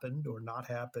have happened or not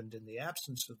happened in the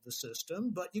absence of the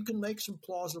system, but you can make some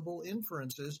plausible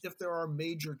inferences if there are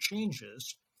major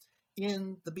changes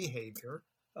in the behavior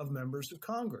of members of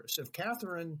Congress. If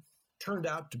Catherine turned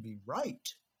out to be right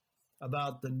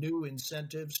about the new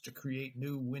incentives to create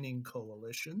new winning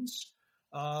coalitions,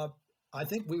 I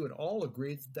think we would all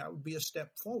agree that that would be a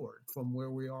step forward from where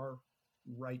we are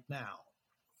right now.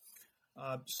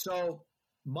 So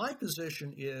my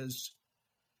position is,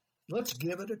 let's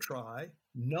give it a try.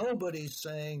 Nobody's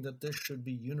saying that this should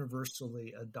be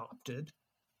universally adopted.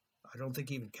 I don't think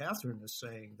even Catherine is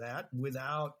saying that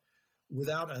without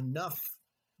enough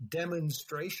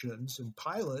demonstrations and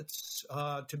pilots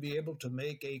to be able to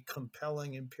make a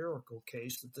compelling empirical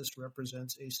case that this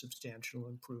represents a substantial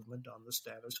improvement on the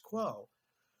status quo.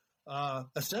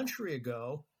 A century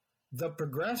ago, the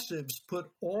progressives put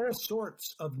all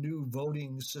sorts of new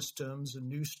voting systems and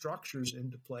new structures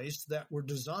into place that were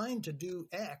designed to do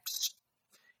X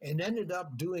and ended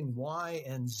up doing Y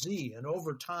and Z, and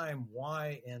over time,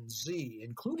 Y and Z,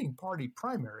 including party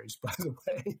primaries, by the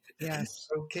way, yes,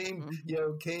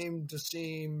 came to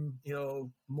seem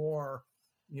more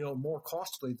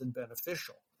costly than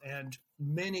beneficial, and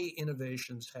many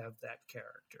innovations have that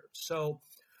character. So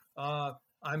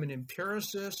I'm an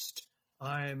empiricist,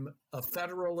 I'm a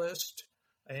federalist,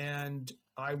 and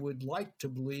I would like to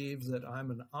believe that I'm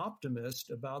an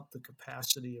optimist about the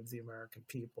capacity of the American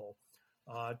people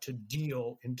to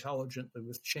deal intelligently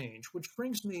with change, which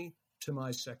brings me to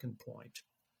my second point.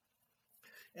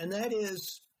 And that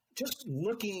is just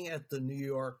looking at the New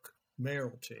York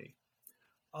mayoralty.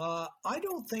 I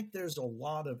don't think there's a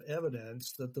lot of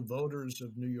evidence that the voters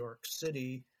of New York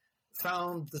City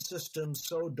found the system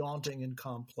so daunting and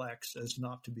complex as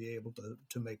not to be able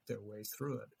to make their way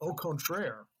through it. Au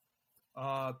contraire,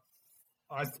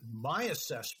 my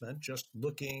assessment, just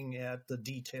looking at the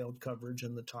detailed coverage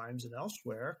in the Times and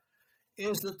elsewhere,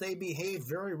 is that they behave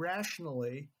very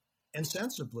rationally and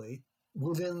sensibly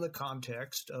within the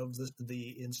context of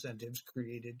the incentives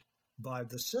created by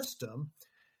the system.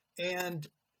 And,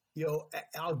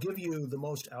 I'll give you the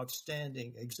most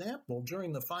outstanding example.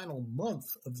 During the final month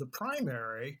of the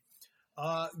primary,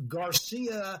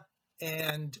 Garcia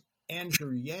and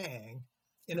Andrew Yang,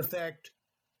 in effect,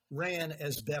 ran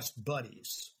as best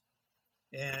buddies,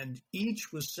 and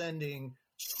each was sending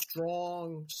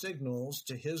strong signals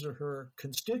to his or her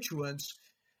constituents.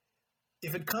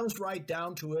 If it comes right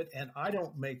down to it and I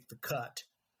don't make the cut,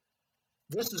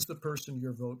 this is the person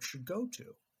your vote should go to.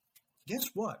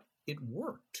 Guess what? It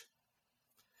worked.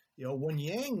 When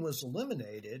Yang was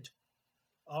eliminated,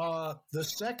 the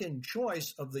second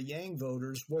choice of the Yang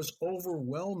voters was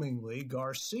overwhelmingly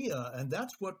Garcia, and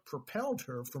that's what propelled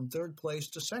her from third place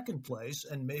to second place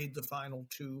and made the final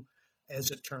two,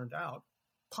 as it turned out,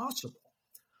 possible.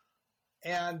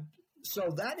 And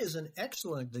so that is an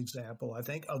excellent example, I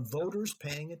think, of voters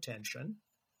paying attention,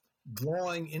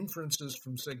 drawing inferences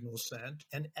from signals sent,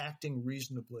 and acting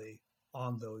reasonably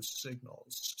on those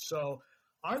signals. So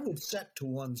I would set to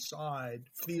one side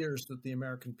fears that the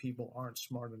American people aren't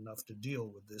smart enough to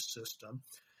deal with this system.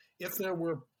 If there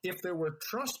were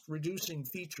trust-reducing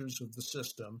features of the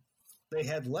system, they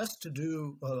had less to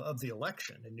do of the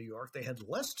election in New York. They had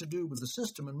less to do with the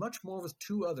system and much more with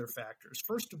two other factors.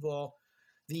 First of all,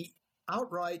 the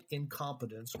outright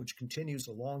incompetence, which continues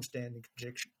a longstanding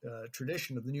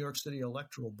tradition of the New York City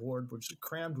Electoral Board, which is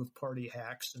crammed with party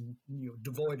hacks and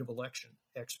devoid of election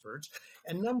experts.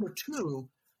 And number two,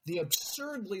 the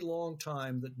absurdly long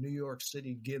time that New York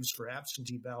City gives for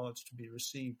absentee ballots to be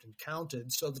received and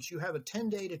counted, so that you have a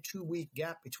 10-day to 2-week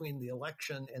gap between the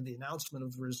election and the announcement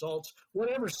of the results,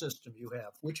 whatever system you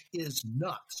have, which is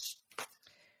nuts.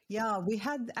 Yeah, we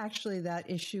had actually that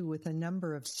issue with a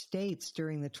number of states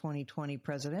during the 2020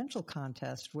 presidential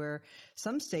contest, where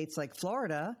some states like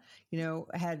Florida,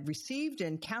 had received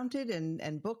and counted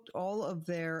and booked all of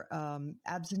their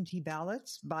absentee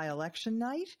ballots by election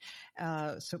night.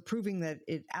 So proving that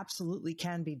it absolutely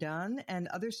can be done, and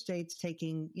other states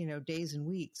taking, days and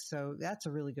weeks. So that's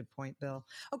a really good point, Bill.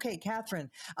 Okay,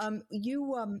 Catherine,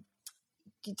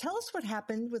 tell us what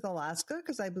happened with Alaska,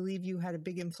 because I believe you had a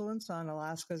big influence on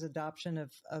Alaska's adoption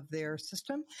of their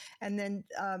system. And then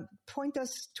point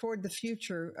us toward the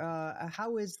future.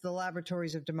 How is the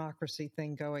Laboratories of Democracy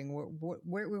thing going?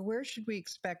 Where should we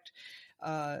expect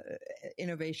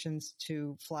innovations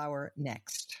to flower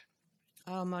next?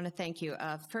 Oh, Mona, thank you.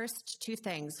 First, two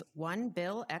things. One,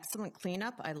 Bill, excellent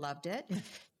cleanup. I loved it.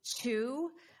 Two,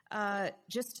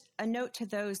 just a note to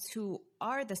those who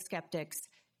are the skeptics.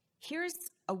 Here's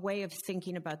a way of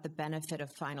thinking about the benefit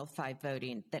of Final Five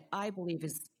voting that I believe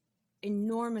is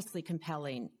enormously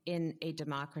compelling in a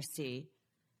democracy,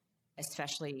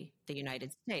 especially the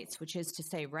United States, which is to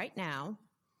say right now,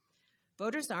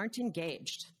 voters aren't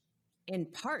engaged, in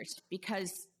part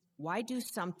because why do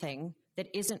something that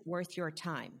isn't worth your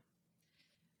time?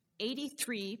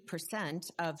 83%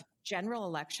 of general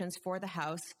elections for the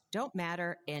House don't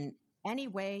matter in any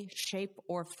way, shape,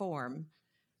 or form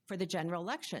for the general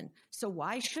election. So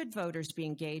why should voters be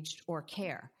engaged or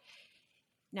care?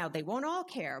 Now, they won't all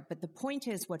care, but the point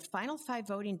is what Final Five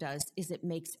voting does is it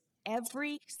makes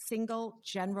every single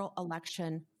general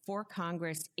election for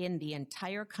Congress in the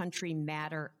entire country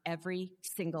matter every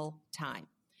single time.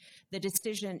 The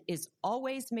decision is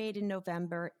always made in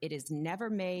November. It is never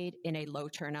made in a low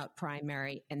turnout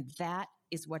primary. And that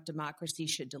is what democracy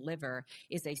should deliver,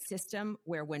 is a system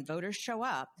where when voters show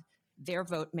up, their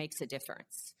vote makes a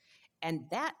difference. And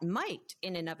that might,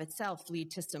 in and of itself,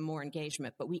 lead to some more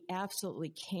engagement. But we absolutely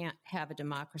can't have a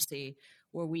democracy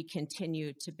where we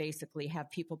continue to basically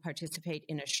have people participate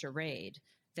in a charade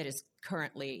that is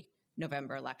currently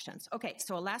November elections. Okay,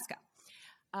 so Alaska.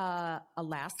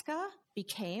 Alaska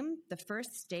became the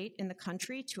first state in the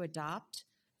country to adopt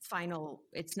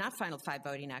it's not Final Five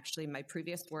voting, actually. My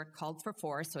previous work called for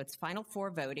 4, so it's Final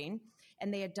 4 voting.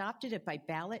 And they adopted it by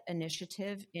ballot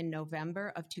initiative in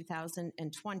November of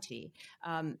 2020.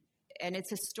 And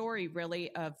it's a story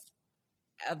really of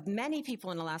many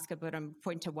people in Alaska, but I'm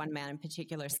pointing to one man in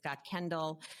particular, Scott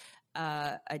Kendall,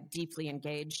 a deeply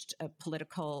engaged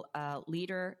political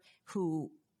leader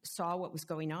who saw what was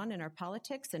going on in our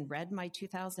politics and read my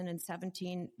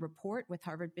 2017 report with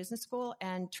Harvard Business School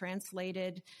and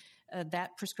translated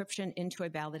that prescription into a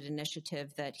ballot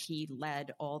initiative that he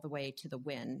led all the way to the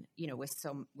win, with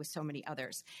so many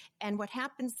others. And what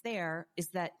happens there is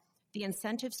that the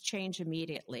incentives change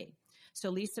immediately. So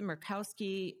Lisa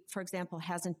Murkowski, for example,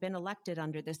 hasn't been elected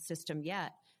under this system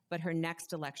yet, but her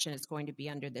next election is going to be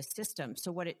under this system.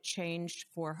 So what it changed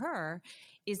for her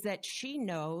is that she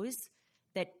knows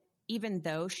that even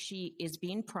though she is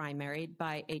being primaried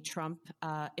by a Trump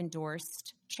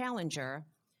endorsed challenger,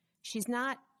 she's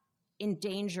not in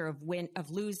danger of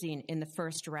losing in the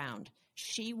first round.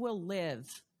 She will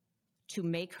live to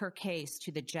make her case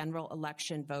to the general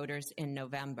election voters in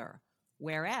November.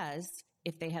 Whereas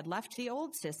if they had left the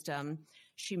old system,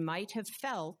 she might have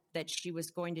felt that she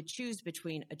was going to choose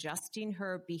between adjusting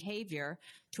her behavior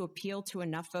to appeal to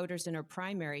enough voters in her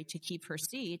primary to keep her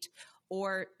seat,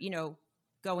 or,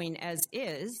 going as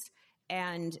is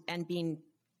and being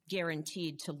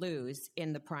guaranteed to lose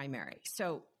in the primary.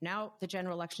 So now the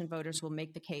general election voters will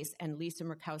make the case, and Lisa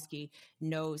Murkowski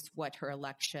knows what her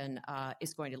election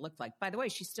is going to look like. By the way,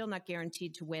 she's still not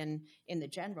guaranteed to win in the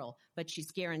general, but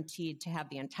she's guaranteed to have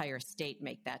the entire state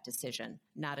make that decision,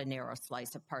 not a narrow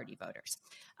slice of party voters.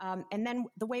 And then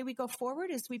the way we go forward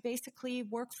is we basically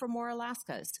work for more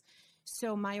Alaskas.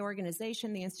 So my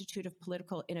organization, the Institute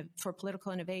for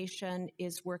Political Innovation,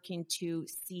 is working to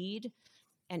seed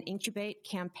and incubate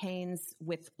campaigns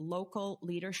with local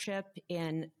leadership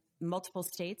in multiple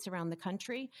states around the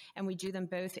country. And we do them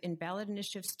both in ballot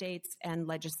initiative states and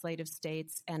legislative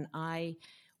states. And I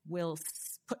will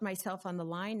put myself on the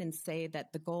line and say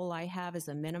that the goal I have is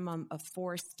a minimum of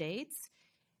 4 states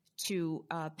to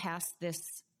pass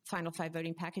this Final Five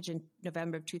voting package in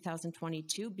November of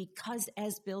 2022, because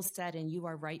as Bill said, and you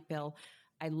are right, Bill,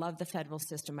 I love the federal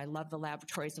system. I love the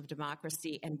laboratories of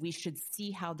democracy, and we should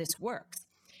see how this works.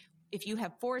 If you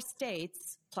have 4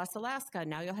 states plus Alaska,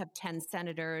 now you'll have 10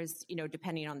 senators,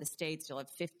 depending on the states, you'll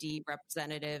have 50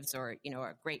 representatives or,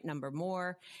 a great number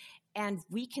more. And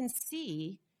we can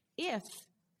see if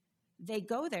they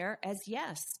go there as,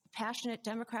 yes, passionate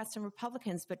Democrats and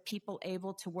Republicans, but people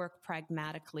able to work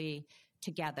pragmatically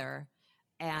together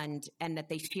and that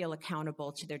they feel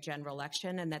accountable to their general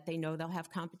election, and that they know they'll have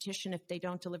competition if they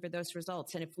don't deliver those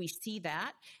results. And if we see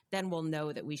that, then we'll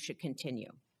know that we should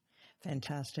continue.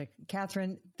 Fantastic.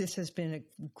 Catherine, this has been a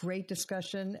great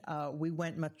discussion. We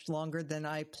went much longer than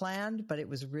I planned, but it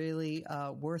was really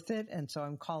worth it. And so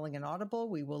I'm calling an audible.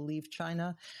 We will leave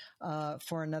China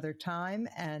for another time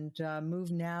and move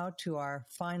now to our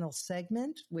final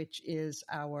segment, which is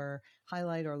our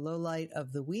highlight or lowlight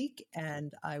of the week.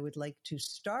 And I would like to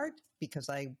start, because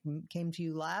I came to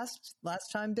you last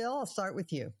time, Bill. I'll start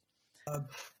with you.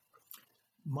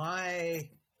 My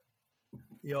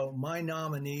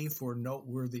nominee for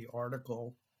noteworthy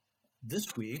article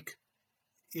this week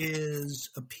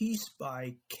is a piece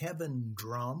by Kevin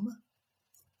Drum.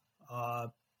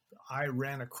 I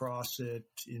ran across it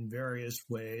in various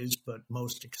ways, but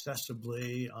most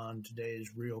accessibly on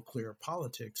today's Real Clear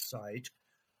Politics site,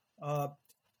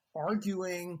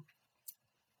 arguing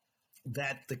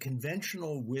that the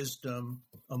conventional wisdom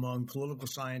among political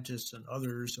scientists and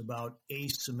others about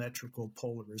asymmetrical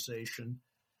polarization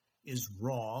is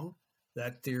wrong.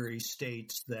 That theory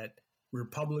states that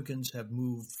Republicans have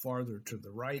moved farther to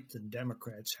the right than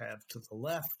Democrats have to the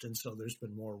left, and so there's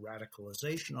been more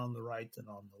radicalization on the right than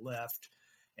on the left.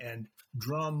 And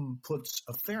Drum puts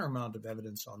a fair amount of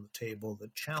evidence on the table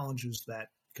that challenges that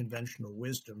conventional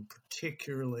wisdom,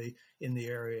 particularly in the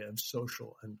area of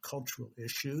social and cultural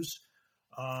issues.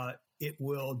 It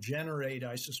will generate,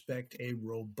 I suspect, a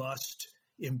robust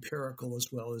empirical as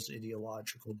well as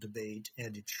ideological debate,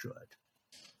 and it should.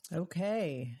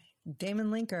 Okay.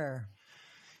 Damon Linker.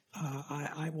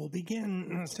 I will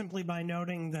begin simply by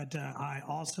noting that I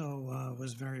also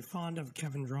was very fond of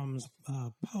Kevin Drum's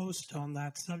post on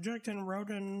that subject and wrote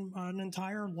an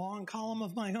entire long column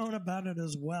of my own about it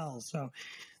as well. So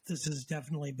this has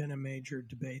definitely been a major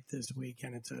debate this week,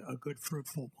 and it's a good,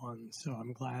 fruitful one. So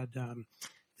I'm glad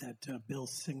that Bill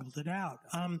singled it out.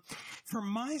 For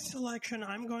my selection,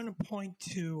 I'm going to point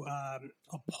to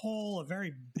a poll, a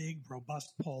very big,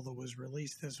 robust poll that was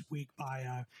released this week by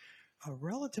a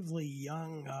relatively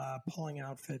young polling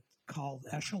outfit called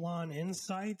Echelon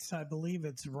Insights. I believe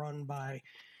it's run by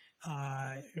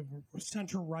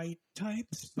center-right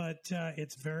types, but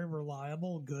it's very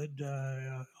reliable, good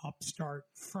upstart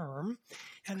firm.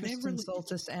 And Kristen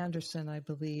Soltis Anderson, I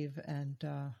believe, and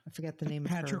I forget the name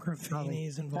Patrick of her. Ruffini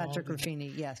is involved. Patrick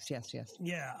Ruffini, yes.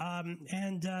 Yeah,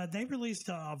 and they released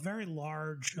a very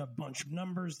large bunch of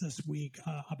numbers this week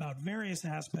about various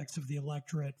aspects of the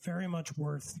electorate, very much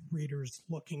worth readers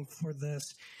looking for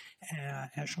this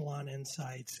Echelon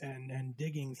Insights and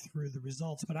digging through the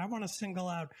results. But I want to single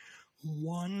out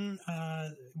one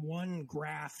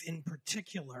graph in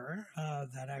particular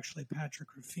that actually Patrick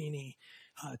Ruffini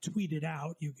tweeted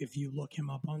out. If you look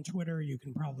him up on Twitter, you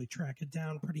can probably track it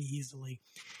down pretty easily.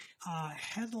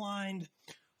 Headlined,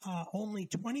 only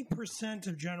 20%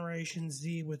 of Generation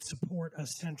Z would support a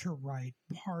center-right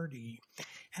party.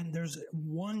 And there's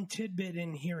one tidbit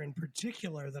in here in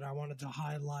particular that I wanted to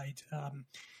highlight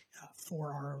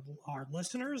for our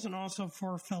listeners and also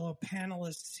for fellow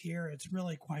panelists here. It's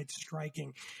really quite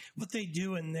striking. What they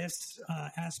do in this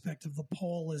aspect of the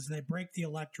poll is they break the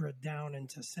electorate down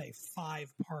into, say,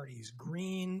 5 parties: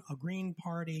 a Green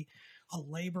Party, a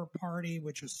Labor Party,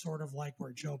 which is sort of like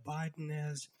where Joe Biden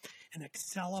is, an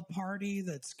Excella Party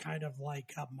that's kind of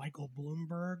like a Michael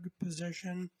Bloomberg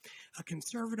position, a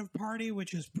Conservative Party,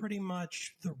 which is pretty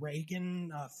much the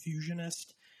Reagan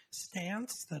fusionist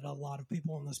stance that a lot of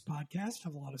people on this podcast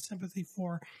have a lot of sympathy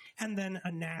for, and then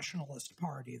a nationalist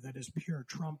party that is pure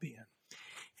Trumpian.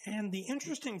 And the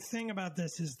interesting thing about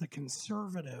this is the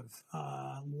conservative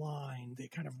line, the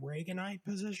kind of Reaganite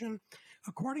position.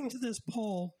 According to this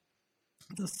poll,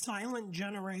 the silent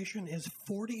generation is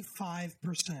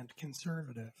 45%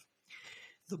 conservative.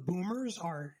 The boomers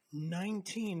are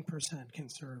 19%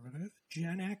 conservative,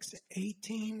 Gen X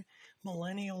 18%,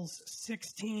 millennials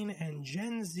 16%, and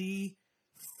Gen Z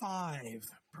 5%.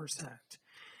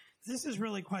 This is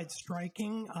really quite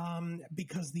striking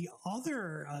because the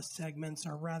other segments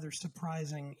are rather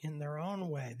surprising in their own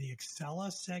way. The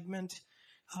Excella segment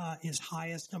is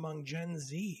highest among Gen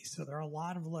Z. So there are a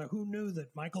lot of, who knew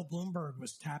that Michael Bloomberg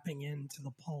was tapping into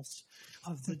the pulse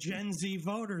of the Gen Z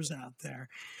voters out there.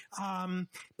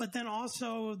 But then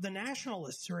also the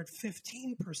nationalists are at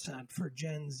 15% for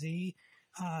Gen Z.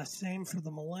 Same for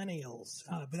the millennials.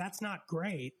 But that's not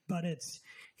great, but it's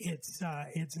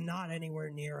not anywhere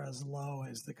near as low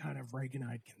as the kind of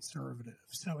Reaganite conservative.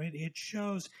 So it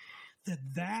shows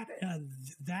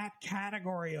that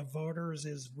category of voters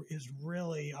is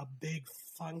really a big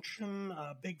function,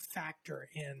 a big factor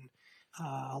in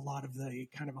a lot of the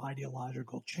kind of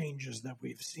ideological changes that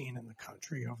we've seen in the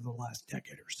country over the last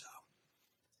decade or so.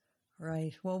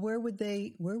 Right. Well, where would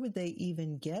they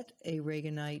even get a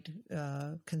Reaganite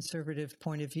conservative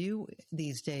point of view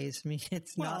these days? I mean,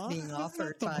 it's not being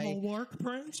offered by the Bulwark,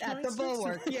 Prince. At the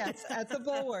Bulwark, yes, at the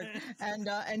Bulwark,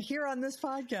 and here on this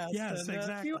podcast, yes, and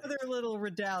exactly. A few other little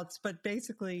redoubts, but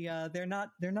basically they're not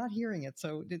hearing it,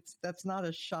 so that's not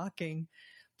a shocking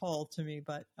poll to me.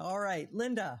 But all right,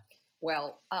 Linda.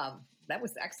 Well, that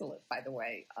was excellent, by the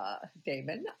way,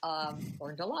 Damon.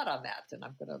 Learned a lot on that, and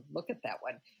I'm going to look at that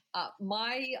one.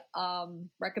 My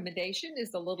recommendation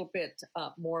is a little bit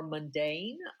more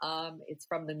mundane. It's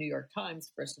from the New York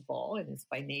Times, first of all, and it's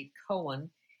by Nate Cohen.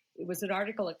 It was an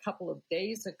article a couple of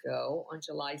days ago on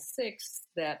July 6th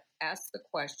that asked the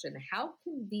question, how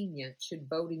convenient should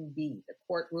voting be? The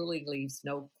court ruling leaves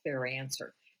no clear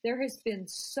answer. There has been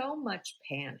so much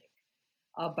panic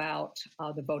about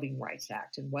the Voting Rights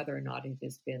Act and whether or not it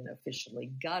has been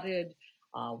officially gutted,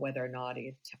 whether or not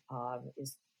it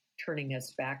is turning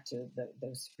us back to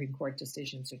the Supreme Court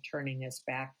decisions are turning us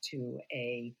back to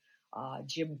a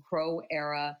Jim Crow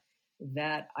era,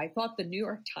 that I thought the New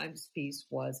York Times piece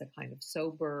was a kind of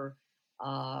sober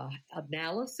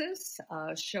analysis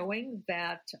showing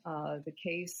that the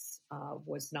case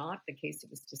was not the case that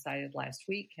was decided last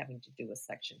week, having to do with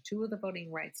Section 2 of the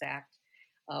Voting Rights Act,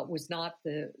 was not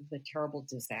the terrible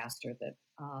disaster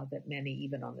that many,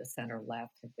 even on the center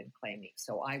left, have been claiming.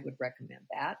 So I would recommend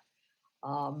that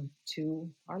to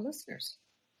our listeners.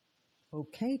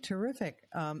 Okay, terrific.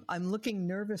 I'm looking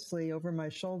nervously over my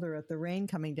shoulder at the rain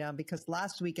coming down because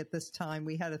last week at this time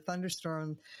we had a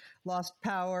thunderstorm, lost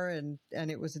power, and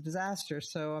it was a disaster.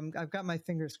 So I've got my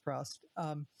fingers crossed.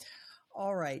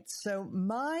 All right. So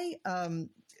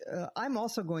I'm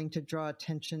also going to draw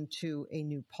attention to a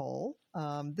new poll.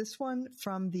 This one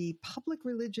from the Public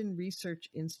Religion Research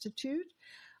Institute.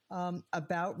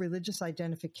 About religious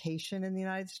identification in the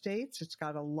United States. It's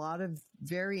got a lot of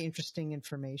very interesting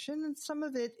information, and some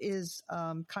of it is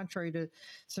contrary to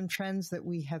some trends that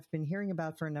we have been hearing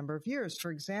about for a number of years.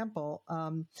 For example,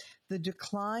 the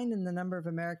decline in the number of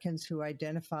Americans who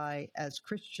identify as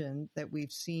Christian that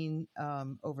we've seen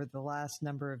over the last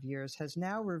number of years has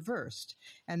now reversed,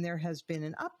 and there has been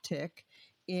an uptick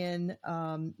in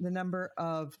the number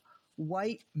of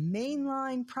white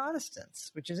mainline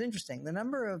Protestants, which is interesting. The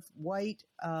number of white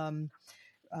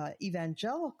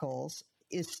evangelicals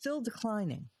is still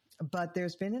declining, but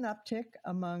there's been an uptick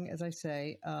among, as I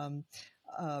say,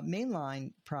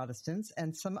 mainline Protestants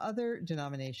and some other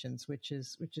denominations, which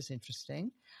is interesting.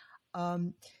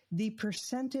 The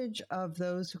percentage of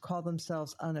those who call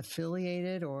themselves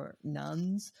unaffiliated or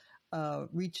nuns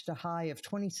reached a high of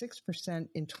 26%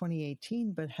 in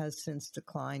 2018, but has since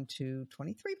declined to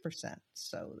 23%.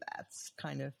 So that's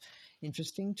kind of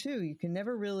interesting too. You can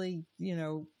never really,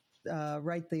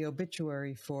 write the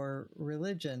obituary for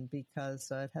religion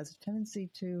because it has a tendency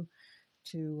to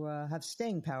have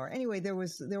staying power. Anyway, there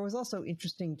was also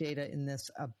interesting data in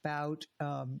this about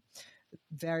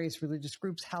various religious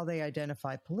groups, how they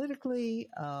identify politically,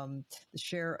 the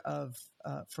share of,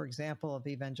 for example, of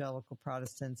evangelical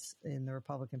Protestants in the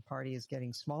Republican Party is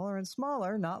getting smaller and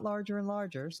smaller, not larger and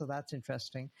larger. So that's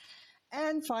interesting.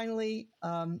 And finally,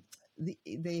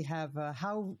 they have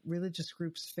how religious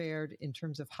groups fared in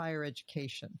terms of higher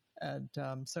education. And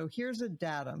so here's a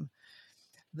datum.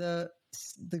 The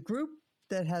group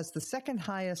that has the second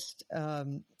highest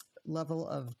level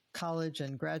of college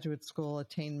and graduate school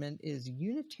attainment is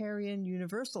Unitarian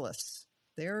Universalists.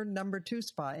 They're number 2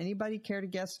 spot. Anybody care to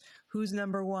guess who's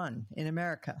number 1 in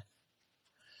America?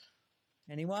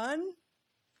 Anyone?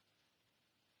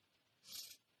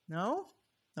 No?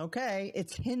 Okay,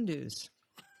 it's Hindus.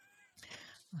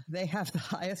 They have the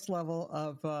highest level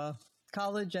of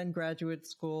college and graduate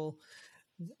school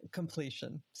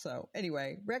completion. So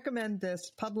anyway, recommend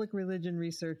this Public Religion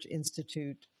Research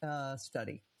Institute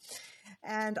study.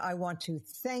 And I want to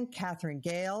thank Katherine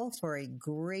Gehl for a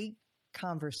great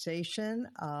conversation.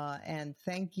 And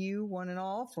thank you, one and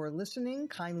all, for listening.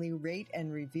 Kindly rate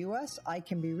and review us. I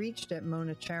can be reached at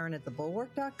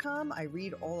monacharan@thebulwark.com. I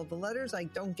read all of the letters. I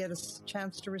don't get a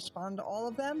chance to respond to all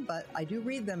of them, but I do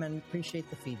read them and appreciate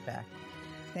the feedback.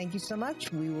 Thank you so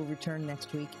much. We will return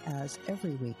next week as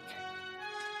every week.